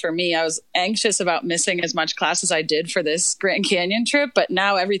disguise for me. I was anxious about missing as much class as I did for this Grand Canyon trip, but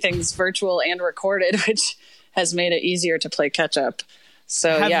now everything's virtual and recorded, which has made it easier to play catch up.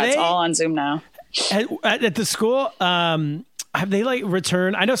 So it's all on Zoom now. At the school, have they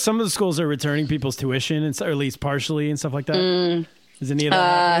returned? I know some of the schools are returning people's tuition, or at least partially and stuff like that. Is any of that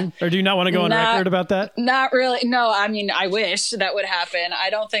happening? Or do you not want to go on record about that? Not really. No, I mean, I wish that would happen.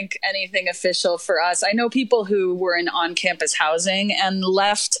 I don't think anything official for us. I know people who were in on-campus housing and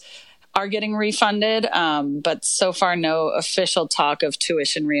left are getting refunded, but so far no official talk of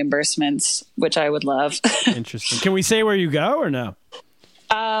tuition reimbursements, which I would love. Interesting. Can we say where you go or no?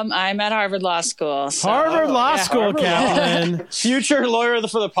 I'm at Harvard Law School. So. Harvard Law School, Kaplan. Future lawyer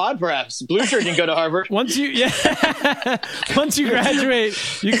for the pod, perhaps. Blue shirt didn't go to Harvard. Once you graduate,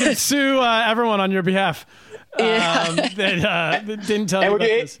 you can sue everyone on your behalf. That didn't tell you about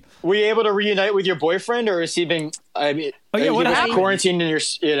this. Were you able to reunite with your boyfriend, or is he been? What happened? Quarantined in your,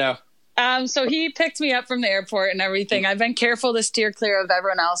 So he picked me up from the airport and everything. I've been careful to steer clear of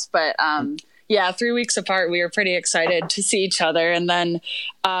everyone else, but 3 weeks apart, we were pretty excited to see each other. And then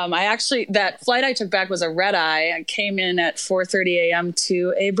that flight I took back was a red eye. I came in at 4:30 a.m.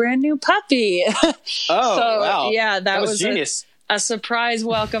 to a brand new puppy. Wow. Yeah, that was genius. A surprise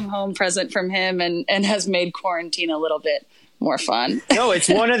welcome home present from him, and has made quarantine a little bit more fun. No, it's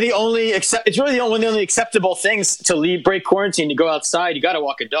one of the only it's really one of the only acceptable things to break quarantine, to go outside. You got to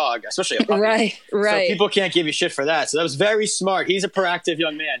walk a dog, especially a puppy. Right. So people can't give you shit for that. So that was very smart. He's a proactive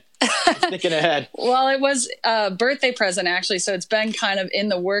young man. He's thinking ahead. Well, it was a birthday present, actually, so it's been kind of in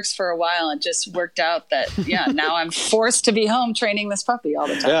the works for a while, and just worked out that, now I'm forced to be home training this puppy all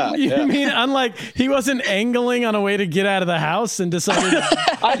the time. You mean, unlike, he wasn't angling on a way to get out of the house and decided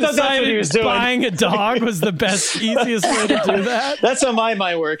I thought that's what he was doing. Buying a dog was the best, easiest way to do that? That's how my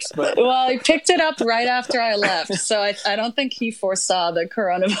mind works. But Well, he picked it up right after I left, so I don't think he foresaw the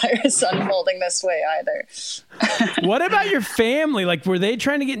coronavirus unfolding this way either. What about your family? Like, were they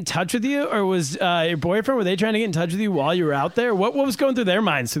trying to get in touch with you, or was your boyfriend, were they trying to get in touch with you while you were out there? What was going through their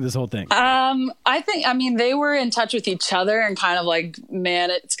minds through this whole thing? I mean, they were in touch with each other and kind of like,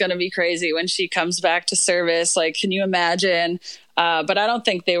 man, it's going to be crazy when she comes back to service. Like, can you imagine? But I don't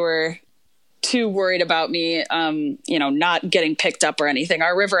think they were too worried about me, not getting picked up or anything.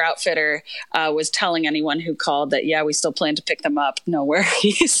 Our river outfitter was telling anyone who called that, we still plan to pick them up. No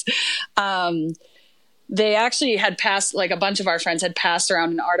worries. They actually had passed, like a bunch of our friends had passed around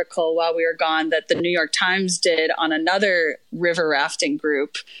an article while we were gone that the New York Times did on another river rafting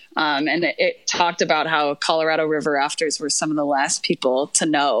group. And it talked about how Colorado river rafters were some of the last people to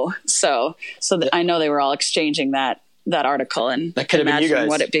know. So I know they were all exchanging that article, and that could have been you guys.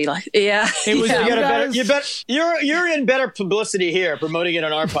 What it'd be like. Yeah. It was you're in better publicity here promoting it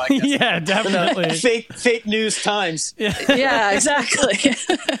on our podcast. Yeah, definitely. Fake news Times. Yeah, exactly.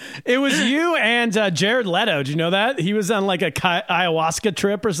 It was you and Jared Leto. Do you know that? He was on like a ayahuasca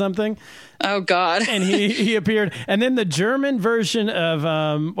trip or something. Oh, God. And he appeared. And then the German version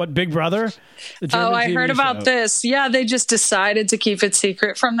of Big Brother? I heard about this. Yeah, they just decided to keep it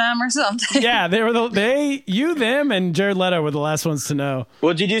secret from them or something. Yeah, them, and Jared Leto were the last ones to know.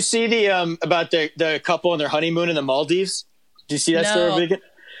 Well, did you see the about the couple on their honeymoon in the Maldives? Did you see that story?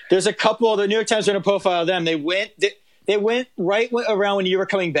 There's a couple. The New York Times did a profile of them. They went right around when you were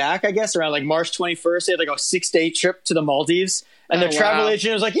coming back, I guess, around like March 21st. They had like a 6-day trip to the Maldives. And the travel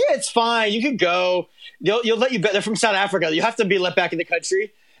agent was like, yeah, it's fine. You can go. You'll let you back. They're from South Africa. You have to be let back in the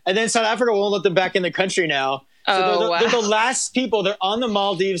country. And then South Africa won't let them back in the country now. So they're the last people. They're on the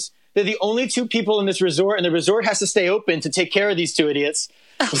Maldives. They're the only 2 people in this resort, and the resort has to stay open to take care of these 2 idiots.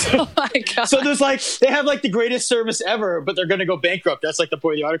 Oh my God. So they have like the greatest service ever, but they're going to go bankrupt. That's like the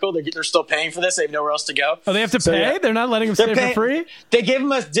point of the article. They're still paying for this. They have nowhere else to go. Oh, they have to pay? Yeah. They're not letting them stay for free? They gave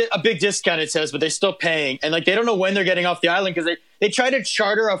them a big discount, it says, but they're still paying. And like, they don't know when they're getting off the island, because they try to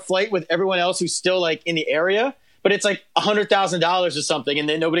charter a flight with everyone else who's still like in the area, but it's like $100,000 or something. And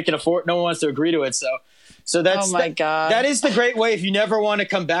then nobody can afford, no one wants to agree to it. So that's, oh my God. That is the great way. If you never want to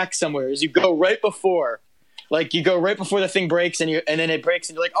come back somewhere, is you go right before. Like, you go right before the thing breaks, and then it breaks,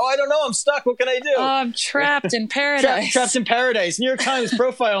 and you're like, oh, I don't know, I'm stuck. What can I do? Oh, I'm trapped in paradise. Trapped in paradise. New York Times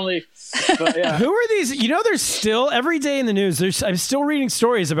profile only. But, yeah. Who are these? There's still, every day in the news, I'm still reading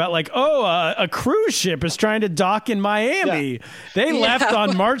stories about like, a cruise ship is trying to dock in Miami. Yeah. They left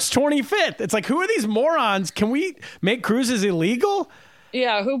on March 25th. It's like, who are these morons? Can we make cruises illegal?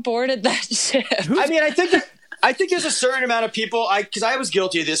 Yeah, who boarded that ship? I think there's a certain amount of people, because I was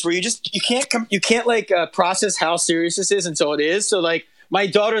guilty of this, where you can't like process how serious this is until it is. So like my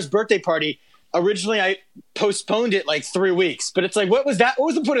daughter's birthday party, originally I postponed it like 3 weeks, but it's like, what was that? What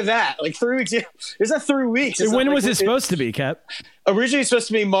was the point of that? Like 3 weeks? Is that 3 weeks? When was it supposed to be, Cap? Originally supposed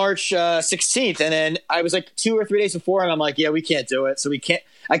to be March 16th. And then I was like 2 or 3 days before, and I'm like, yeah, we can't do it. So we can't.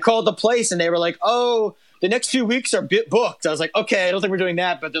 I called the place, and they were like, oh, the next 2 weeks are booked. I was like, okay, I don't think we're doing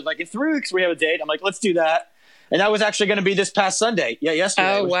that. But they're like, in 3 weeks we have a date. I'm like, let's do that. And that was actually going to be this past Sunday. Yeah,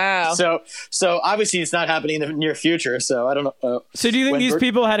 yesterday. Oh, wow. So obviously it's not happening in the near future. So I don't know. So do you think these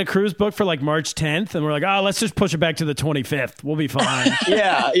people had a cruise book for like March 10th and we're like, let's just push it back to the 25th. We'll be fine.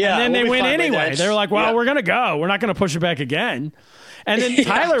 Yeah. And then they went anyway. They were like, we're going to go. We're not going to push it back again. And then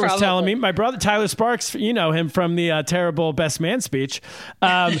Tyler was telling me, my brother, Tyler Sparks, you know him from the terrible Best Man speech.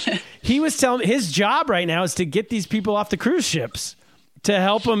 He was telling me his job right now is to get these people off the cruise ships. to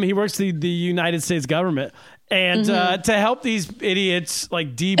help him. He works the United States government, and to help these idiots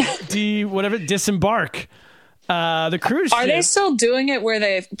like disembark. The cruise ship. Are they still doing it where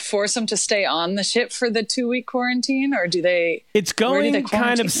they force them to stay on the ship for the 2-week quarantine, or do they? It's going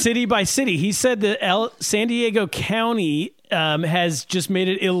kind of city by city. He said that San Diego County has just made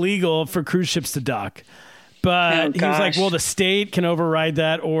it illegal for cruise ships to dock. But he was like, well, the state can override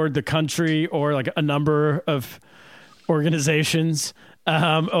that, or the country, or like a number of organizations,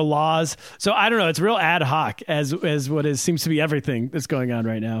 or laws. So I don't know. It's real ad hoc as what seems to be everything that's going on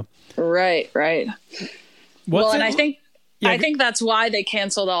right now. Right. I think that's why they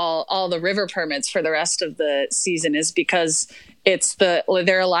canceled all the river permits for the rest of the season, is because there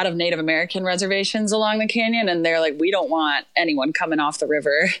are a lot of Native American reservations along the canyon, and they're like, we don't want anyone coming off the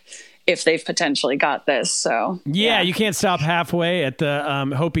river if they've potentially got this. So yeah, you can't stop halfway at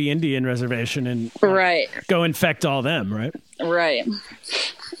the Hopi Indian reservation and go infect all them, right? Right.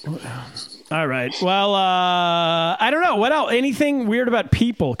 All right. Well, I don't know. What else? Anything weird about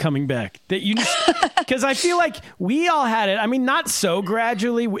people coming back that you because I feel like we all had it. I mean, not so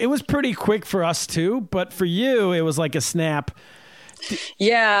gradually. It was pretty quick for us too, but for you, it was like a snap.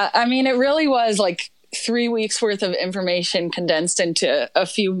 Yeah. I mean, it really was like 3 weeks worth of information condensed into a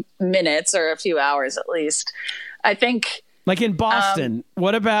few minutes or a few hours at least. I think. Like in Boston,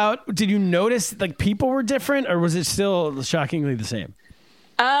 what about, did you notice like people were different, or was it still shockingly the same?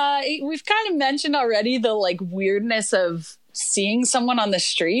 We've kind of mentioned already the like weirdness of seeing someone on the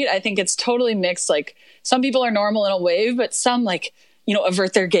street. I think it's totally mixed. Like some people are normal in a wave, but some like,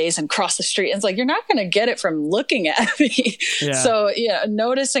 avert their gaze and cross the street. And it's like, you're not going to get it from looking at me. Yeah. So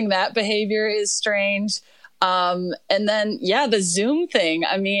noticing that behavior is strange. And then, the Zoom thing.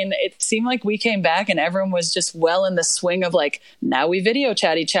 I mean, it seemed like we came back and everyone was just well in the swing of like, now we video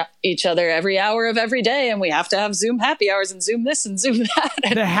chat each other every hour of every day, and we have to have Zoom happy hours and Zoom this and Zoom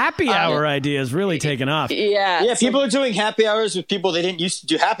that. The happy hour idea is really taken off. Yeah. Yeah. People are doing happy hours with people they didn't used to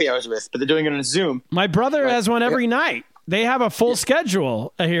do happy hours with, but they're doing it on Zoom. My brother has one every night. They have a full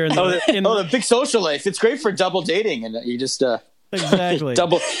schedule here. The big social life. It's great for double dating, and you just exactly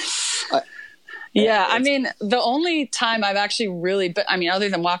double. Yeah, I mean, the only time I've actually really been, other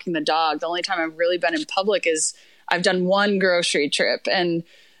than walking the dog, the only time I've really been in public is I've done one grocery trip. And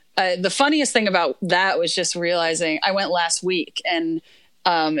the funniest thing about that was just realizing I went last week, and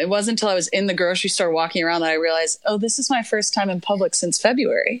it wasn't until I was in the grocery store walking around that I realized, this is my first time in public since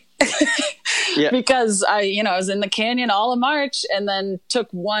February. Because I was in the canyon all of March, and then took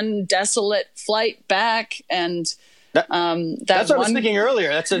one desolate flight back, and that's what I was thinking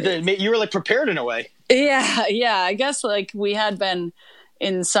earlier. You were like prepared in a way. Yeah. I guess like we had been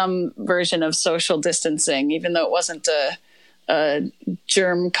in some version of social distancing, even though it wasn't a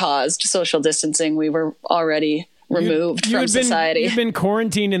germ-caused social distancing. We were already removed from society. You've been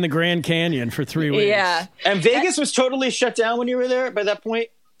quarantined in the Grand Canyon for 3 weeks. Yeah. And Vegas was totally shut down when you were there by that point?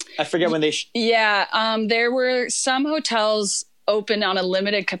 I forget when they... There were some hotels open on a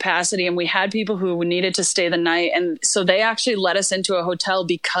limited capacity, and we had people who needed to stay the night, and so they actually let us into a hotel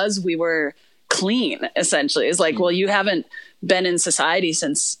because we were clean. Essentially, it's like, well, you haven't been in society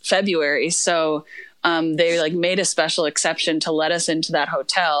since February, so they like made a special exception to let us into that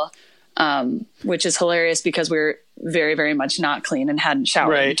hotel, which is hilarious because we were very, very much not clean and hadn't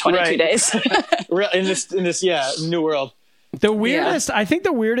showered in 22 days. in this new world. I think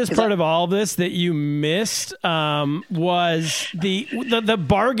the weirdest part of all of this that you missed was the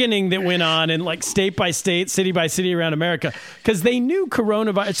bargaining that went on in like state by state, city by city around America, because they knew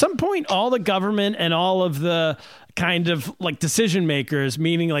coronavirus. At some point, all the government and all of the kind of like decision makers,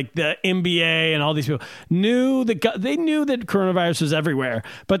 meaning like the NBA and all these people, knew that coronavirus was everywhere.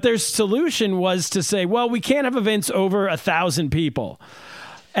 But their solution was to say, well, we can't have events over 1,000 people.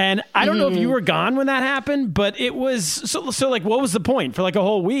 And I don't know if you were gone when that happened, but it was so like, what was the point for like a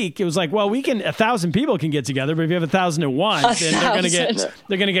whole week? It was like, well, 1,000 people can get together, but if you have 1,001, then they're going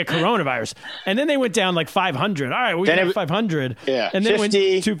to get coronavirus. And then they went down like 500. All right, we got 500. Yeah. And then 50. went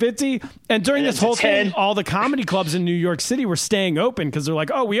 250. And during this whole thing, all the comedy clubs in New York City were staying open because they're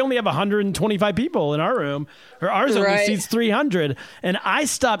like, we only have 125 people in our room, or ours only seats 300. And I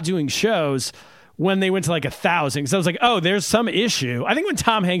stopped doing shows when they went to like 1,000. So I was like, there's some issue. I think when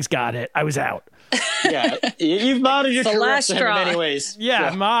Tom Hanks got it, I was out. Yeah. You've modeled your career in many ways.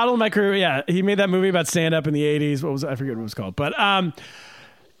 Yeah, modeled my career. Yeah. He made that movie about stand-up in the 80s. I forget what it was called. But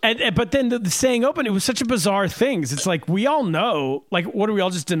but then the staying open, it was such a bizarre thing. It's like, we all know, like, what are we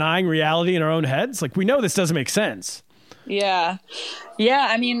all just denying reality in our own heads? Like, we know this doesn't make sense. Yeah.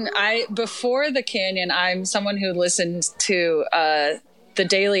 I mean, before the Canyon, I'm someone who listened to the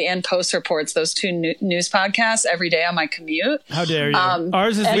Daily and Post Reports, those two news podcasts, every day on my commute. How dare you?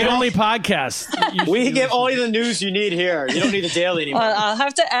 Ours is the only podcast. We get all the news you need here. You don't need the Daily anymore. I'll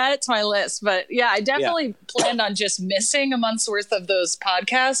have to add it to my list. But yeah, I definitely planned on just missing a month's worth of those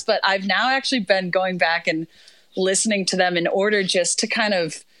podcasts. But I've now actually been going back and listening to them in order just to kind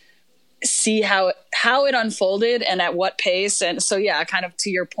of see how it unfolded and at what pace. And so, yeah, kind of to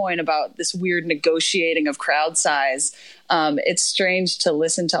your point about this weird negotiating of crowd size. It's strange to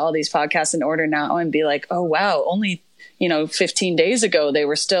listen to all these podcasts in order now and be like, oh, wow, only, 15 days ago, they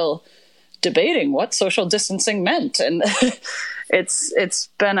were still debating what social distancing meant. And it's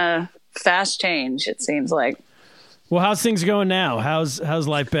been a fast change, it seems like. Well, how's things going now? How's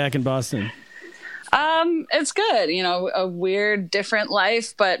life back in Boston? It's good, a weird, different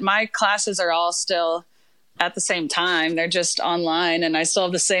life, but my classes are all still at the same time. They're just online and I still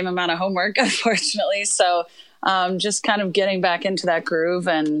have the same amount of homework, unfortunately. So, just kind of getting back into that groove.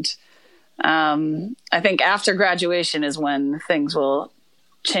 And, I think after graduation is when things will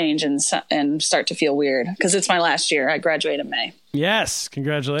change and start to feel weird because it's my last year. I graduate in May. Yes.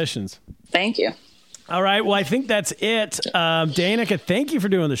 Congratulations. Thank you. All right. Well, I think that's it. Danica, thank you for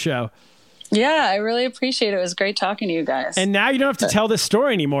doing the show. Yeah, I really appreciate it. It was great talking to you guys. And now you don't have to tell this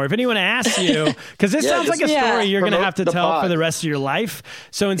story anymore. If anyone asks you, because this sounds like a story you're going to have to tell for the rest of your life.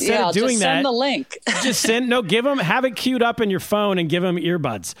 So instead of doing that, send the link. Have it queued up in your phone and give them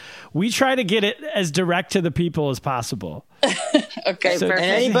earbuds. We try to get it as direct to the people as possible. Okay, so,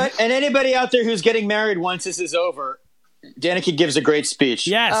 perfect. And anybody out there who's getting married once this is over, Danica gives a great speech.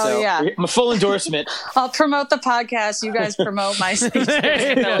 Yes. I'm a full endorsement. I'll promote the podcast. You guys promote my speech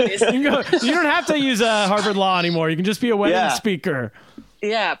capabilities. You don't have to use Harvard Law anymore. You can just be a wedding speaker.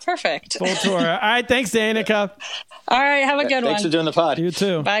 Yeah, perfect. Full tour. All right. Thanks, Danica. All right. Have a good one. Thanks for doing the pod. You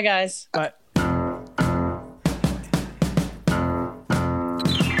too. Bye, guys. Bye.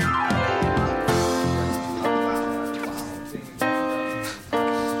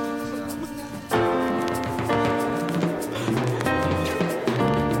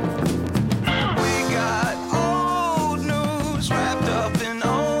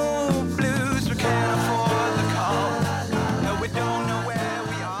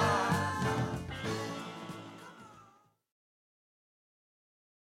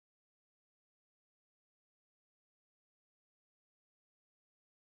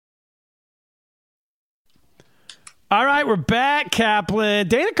 All right, we're back, Kaplan.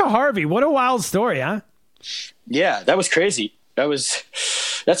 Danica Harvey, what a wild story, huh? Yeah, that was crazy.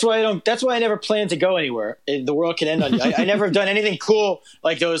 That's why I never plan to go anywhere. The world can end on you. I never have done anything cool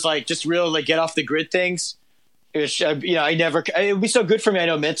like those, like just real like get off the grid things. Which I never. It would be so good for me, I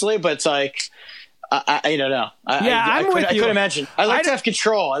know mentally, but it's like I don't know. I'm with you. I couldn't imagine. I like to have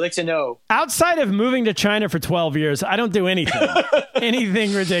control. I like to know. Outside of moving to China for 12 years, I don't do anything.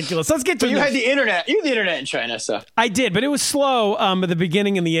 Anything ridiculous. Let's get to you had the internet. You had the internet in China, so. I did, but it was slow at the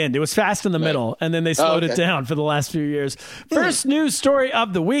beginning and the end. It was fast in the middle, and then they slowed it down for the last few years. First news story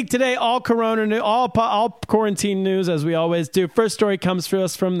of the week today, all Corona news, all quarantine news, as we always do. First story comes for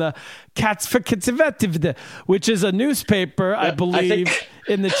us from the Katsvetivid, which is a newspaper, I believe,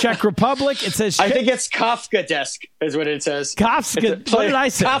 in the Czech Republic. It says... I think it's Kafka Desk is what it says. Kafka. What did I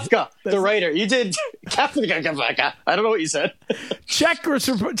say? Kafka, the writer. You did Kafka. I don't know what you said.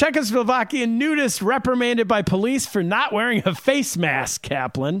 Czechoslovakian nudist reprimanded by police for not wearing a face mask,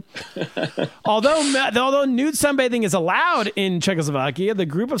 Kaplan. Although nude sunbathing is allowed in Czechoslovakia, the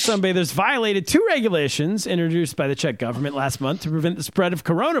group of sunbathers violated two regulations introduced by the Czech government last month to prevent the spread of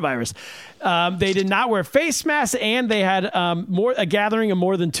coronavirus. They did not wear face masks, and they had a gathering of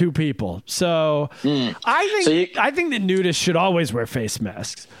more than two people. So I think that nudists should always wear face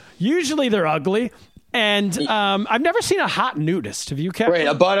masks. Usually they're ugly, and I've never seen a hot nudist. Have you, Kevin? Right,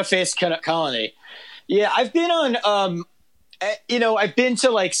 a butterface colony. Yeah, I've been on. I've been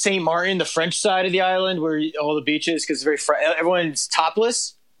to like St. Martin, the French side of the island, where all the beaches, because everyone's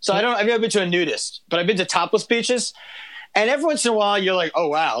topless. So I've never been to a nudist, but I've been to topless beaches. And every once in a while, you're like, oh,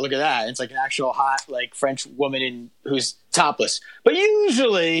 wow, look at that. It's like an actual hot, like, French woman who's topless. But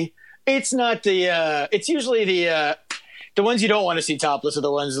usually, it's not it's usually the ones you don't want to see topless are the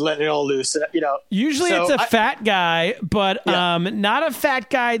ones letting it all loose, Usually it's a fat guy, but not a fat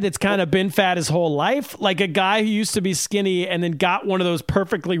guy that's kind of been fat his whole life. Like a guy who used to be skinny and then got one of those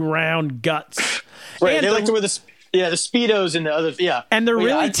perfectly round guts. Right, and they like to wear the Speedos and the other, And they're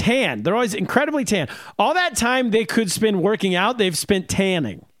really tan. They're always incredibly tan. All that time they could spend working out, they've spent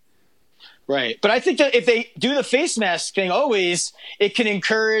tanning. Right. But I think that if they do the face mask thing always, it can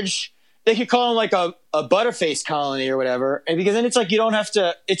encourage, they could call them like a butterface colony or whatever. And because then it's like you don't have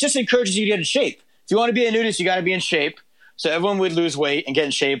to, it just encourages you to get in shape. If you want to be a nudist, you got to be in shape. so everyone would lose weight and get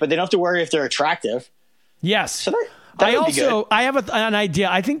in shape, but they don't have to worry if they're attractive. Yes. So I have an idea.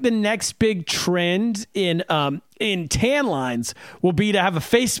 I think the next big trend in tan lines will be to have a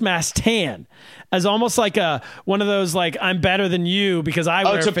face mask tan, as almost like one of those like I'm better than you because I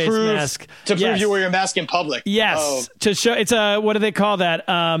wear a face mask to prove you wear your mask in public. Yes, to show it's a what do they call that?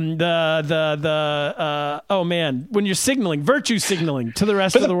 When you're signaling, virtue signaling to the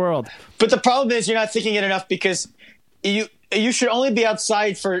rest of the world. But the problem is you're not thinking it enough because you should only be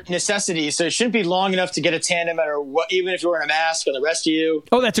outside for necessity, so it shouldn't be long enough to get a tan no matter what, even if you're wearing a mask on the rest of you.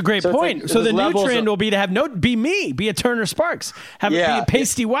 Oh, that's a great point. So the new trend will be to have be a Turner Sparks, be a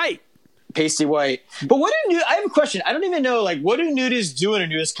pasty white. Pasty white. But I have a question. I don't even know, like, what do nudists do in a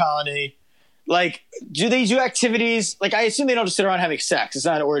nudist colony? Like, do they do activities? Like, I assume they don't just sit around having sex. It's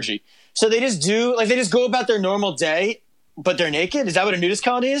not an orgy. So they just go about their normal day, but they're naked? Is that what a nudist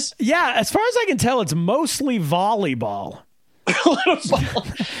colony is? Yeah, as far as I can tell, it's mostly volleyball.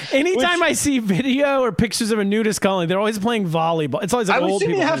 Anytime I see video or pictures of a nudist colony, they're always playing volleyball. It's always like old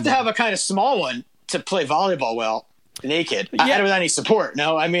people. I would assume you have to have a kind of small one to play volleyball well, naked. Yeah. Without any support.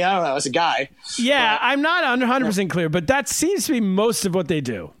 No, I mean, I don't know. As a guy. Yeah, I'm not 100% clear, but that seems to be most of what they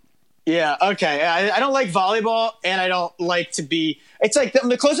do. Yeah, okay. I don't like volleyball, and I don't like to be... It's like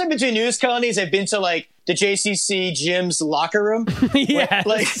the closest between nudist colonies, I've been to like the JCC gym's locker room. Yes.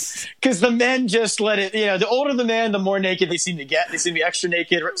 Like, because the men just let it, the older the man, the more naked they seem to get. They seem to be extra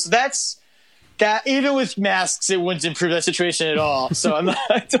naked. So that's that. Even with masks, it wouldn't improve that situation at all. So I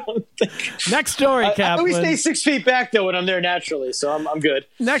don't think. Next story, Kaplan. I always stay 6 feet back, though, when I'm there naturally. So I'm good.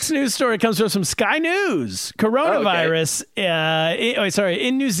 Next news story comes from Sky News. Coronavirus.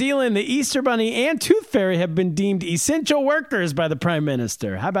 In New Zealand, the Easter Bunny and Tooth Fairy have been deemed essential workers by the Prime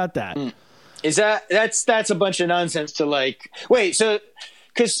Minister. How about that? Is that's a bunch of nonsense to wait, so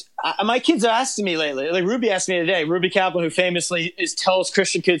because my kids are asking me lately, like Ruby asked me today, Ruby Kaplan, who famously tells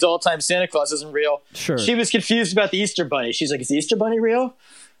Christian kids all the time Santa Claus isn't real. Sure. She was confused about the Easter Bunny. She's like, is the Easter Bunny real?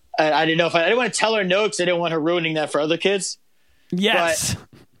 And I didn't know I didn't want to tell her no because I didn't want her ruining that for other kids. Yes. But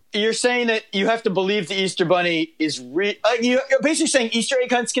you're saying that you have to believe the Easter Bunny is real. You're basically saying Easter egg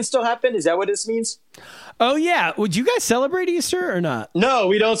hunts can still happen? Is that what this means? Oh, yeah. Would you guys celebrate Easter or not? No,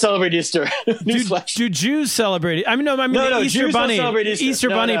 we don't celebrate Easter. Do Jews celebrate it? The Easter Jews Bunny. Don't celebrate Easter.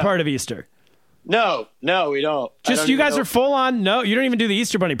 Bunny part of Easter. No, we don't. Just you guys are full on. No, you don't even do the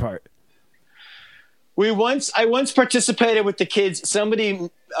Easter Bunny part. I once participated with the kids. Somebody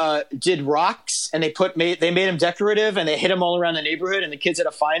did rocks and they made them decorative and they hit them all around the neighborhood and the kids had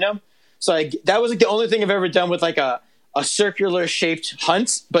to find them. So that was like the only thing I've ever done with like a circular shaped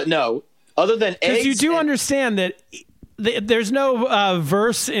hunt. But no. Other than eggs, because you do understand that there's no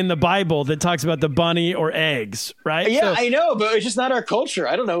verse in the Bible that talks about the bunny or eggs, right? Yeah, I know, but it's just not our culture.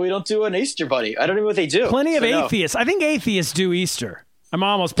 I don't know. We don't do an Easter bunny. I don't know what they do. Plenty of atheists. I think atheists do Easter. I'm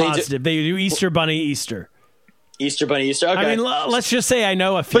almost positive they do Easter bunny Easter. Easter bunny Easter. Okay. I mean, let's just say I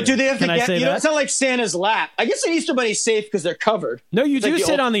know a few. But do they have to get? It's not like Santa's lap. I guess an Easter bunny's safe because they're covered. No, you do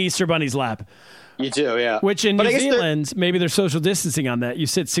sit on the Easter bunny's lap. You do, yeah. Which in New Zealand, maybe there's social distancing on that. You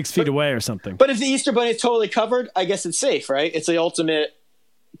sit 6 feet away or something. But if the Easter bunny is totally covered, I guess it's safe, right? It's the ultimate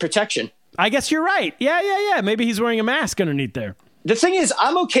protection. I guess you're right. Yeah. Maybe he's wearing a mask underneath there. The thing is,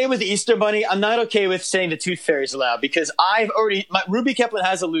 I'm okay with the Easter bunny. I'm not okay with saying the tooth fairy's allowed because Ruby Kaplan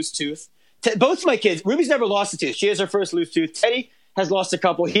has a loose tooth. Both of my kids, Ruby's never lost a tooth. She has her first loose tooth. Teddy has lost a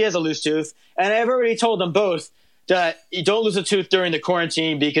couple. He has a loose tooth. And I've already told them both that you don't lose a tooth during the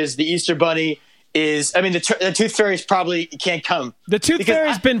quarantine because the Easter bunny the tooth fairy's probably can't come. The tooth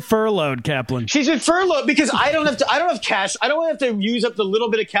fairy's been furloughed, Kaplan. She's been furloughed because I don't have cash. I don't want to have to use up the little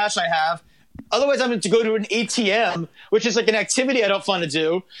bit of cash I have. Otherwise, I'm going to go to an ATM, which is like an activity I don't want to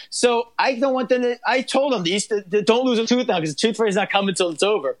do. So I don't want them I told them don't lose a tooth now because the tooth fairy's not coming until it's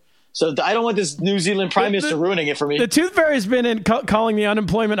over. So I don't want this New Zealand Prime Minister ruining it for me. The tooth fairy's been calling the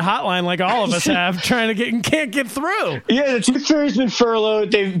unemployment hotline like all of us have, trying to can't get through. Yeah, the tooth fairy's been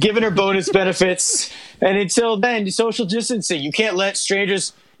furloughed. They've given her bonus benefits. And until then, social distancing. You can't let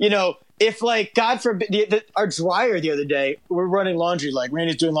strangers, if God forbid, our dryer the other day, we're running laundry, like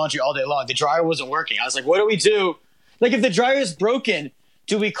Randy's doing laundry all day long. The dryer wasn't working. I was like, what do we do? Like if the dryer is broken,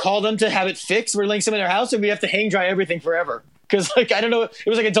 do we call them to have it fixed? We're letting someone in their house or we have to hang dry everything forever? Because, I don't know, it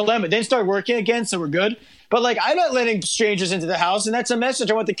was like a dilemma. It didn't start working again, so we're good. But, I'm not letting strangers into the house, and that's a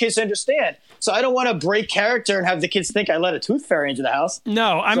message I want the kids to understand. So I don't want to break character and have the kids think I let a tooth fairy into the house.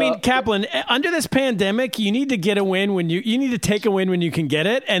 No, I mean, Kaplan, under this pandemic, you need to get a win when you need to take a win when you can get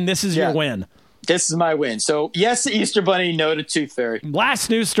it, and this is your win. This is my win. So, yes to Easter Bunny, no to Tooth Fairy. Last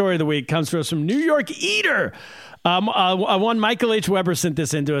news story of the week comes to us from New York Eater. One Michael H. Weber sent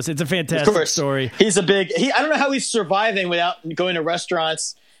this into us. It's a fantastic story. He's I don't know how he's surviving without going to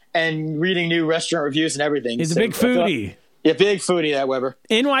restaurants and reading new restaurant reviews and everything. He's a big foodie. Yeah, big foodie, that Weber.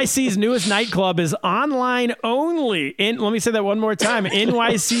 NYC's newest nightclub is online only. Let me say that one more time.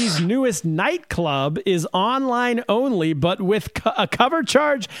 NYC's newest nightclub is online only, but with a cover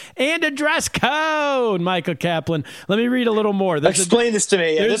charge and a dress code. Michael Kaplan. Let me read a little more. Explain this to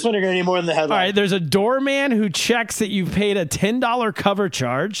me. Yeah, this one you're going to need more than the headline. All right, there's a doorman who checks that you've paid a $10 cover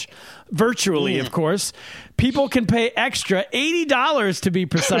charge. Virtually, of course. People can pay extra $80 to be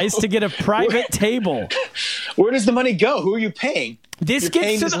precise to get a private table. Where does the money go? Who are you paying? This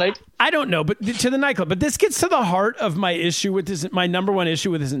gets to I don't know, but to the nightclub. But this gets to the heart of my issue with this. My number one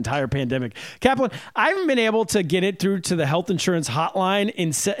issue with this entire pandemic, Kaplan. I haven't been able to get it through to the health insurance hotline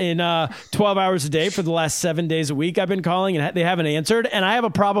in 12 hours a day for the last 7 days a week. I've been calling and they haven't answered, and I have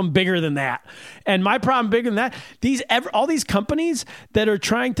a problem bigger than that. And my problem bigger than that, all these companies that are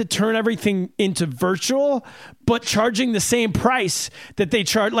trying to turn everything into virtual, but charging the same price that they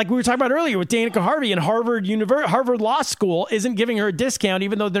charge, like we were talking about earlier with Danica Harvey and Harvard Law School isn't giving her a discount,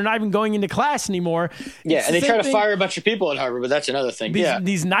 even though they're not even going into class anymore. Yeah, and they try to fire a bunch of people at Harvard, but that's another thing.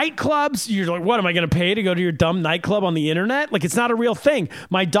 These nightclubs, you're like, what am I going to pay to go to your dumb nightclub on the internet? Like, it's not a real thing.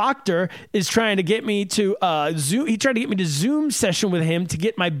 My doctor is trying to get me to Zoom. He tried to get me to Zoom session with him to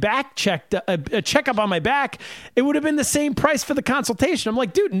get my back checked, a checkup on my back. It would have been the same price for the consultation. I'm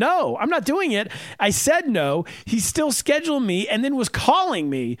like, dude, no, I'm not doing it. I said no. He still scheduled me and then was calling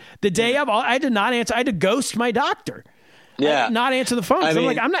me the day of. I did not answer. I had to ghost my doctor. Yeah, not answer the phone. I'm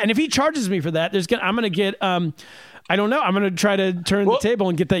like, I'm not. And if he charges me for that, I'm going to get. I don't know. I'm going to try to turn the table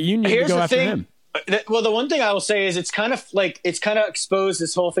and get that union to go after him. Well, the one thing I will say is it's kind of exposed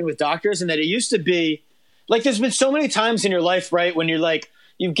this whole thing with doctors, and that it used to be like there's been so many times in your life, right, when you're like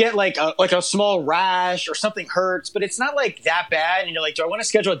you get like a small rash or something hurts, but it's not like that bad, and you're like, do I want to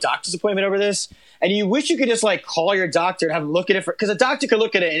schedule a doctor's appointment over this? And you wish you could just like call your doctor and have him look at it because a doctor could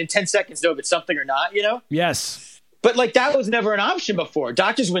look at it and in 10 seconds know if it's something or not, you know? Yes. But like that was never an option before.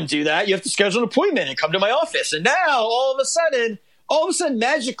 Doctors wouldn't do that. You have to schedule an appointment and come to my office. And now all of a sudden,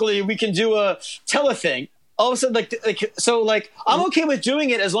 magically, we can do a telething. All of a sudden, I'm okay with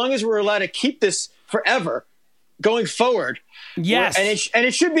doing it as long as we're allowed to keep this forever going forward. Yes, and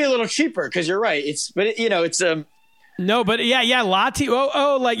it should be a little cheaper because you're right. No, but yeah, Lati.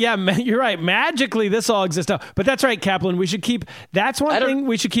 You're right. Magically, this all exists now. But that's right, Kaplan. We should keep. That's one thing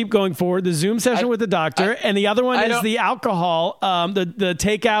we should keep going forward. The Zoom session with the doctor, and the other one is the alcohol, the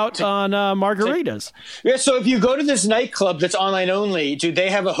takeout on margaritas. Yeah. So if you go to this nightclub that's online only, do they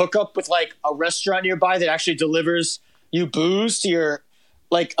have a hookup with like a restaurant nearby that actually delivers you booze to your?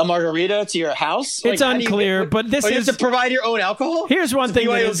 Like a margarita to your house? It's unclear, but this is... You have to provide your own alcohol? Here's one thing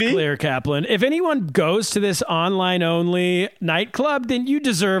that is clear, Kaplan. If anyone goes to this online-only nightclub, then you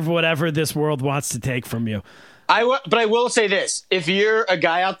deserve whatever this world wants to take from you. But I will say this. If you're a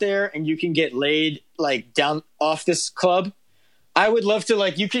guy out there and you can get laid like down off this club, I would love to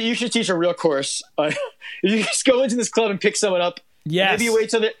like... You should teach a real course. You just go into this club and pick someone up. Yes. Maybe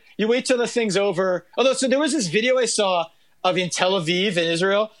you wait till the thing's over. Although, so there was this video I saw of in Tel Aviv in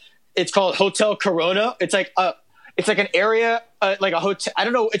Israel. It's called Hotel Corona. It's like an area, like a hotel. I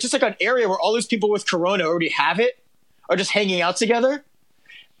don't know. It's just like an area where all these people with Corona already have it, are just hanging out together.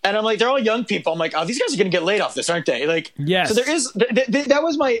 And I'm like, they're all young people. I'm like, oh, these guys are going to get laid off this, aren't they? Like, yes. So there is. That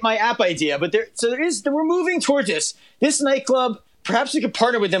was my app idea, but we're moving towards this. This nightclub. Perhaps we could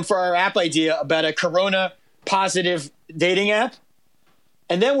partner with them for our app idea about a Corona positive dating app.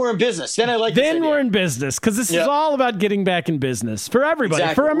 And then we're in business. Then we're in business because this is all about getting back in business for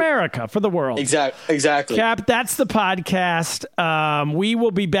everybody, for America, for the world. Exactly. Cap, that's the podcast. We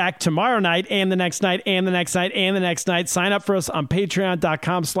will be back tomorrow night and the next night and the next night and the next night. Sign up for us on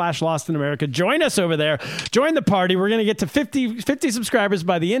patreon.com/LostInAmerica. Join us over there. Join the party. We're going to get to 50 subscribers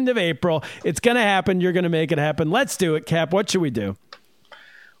by the end of April. It's going to happen. You're going to make it happen. Let's do it, Cap. What should we do?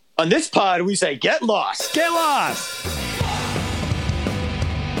 On this pod, we say, get lost. Get lost.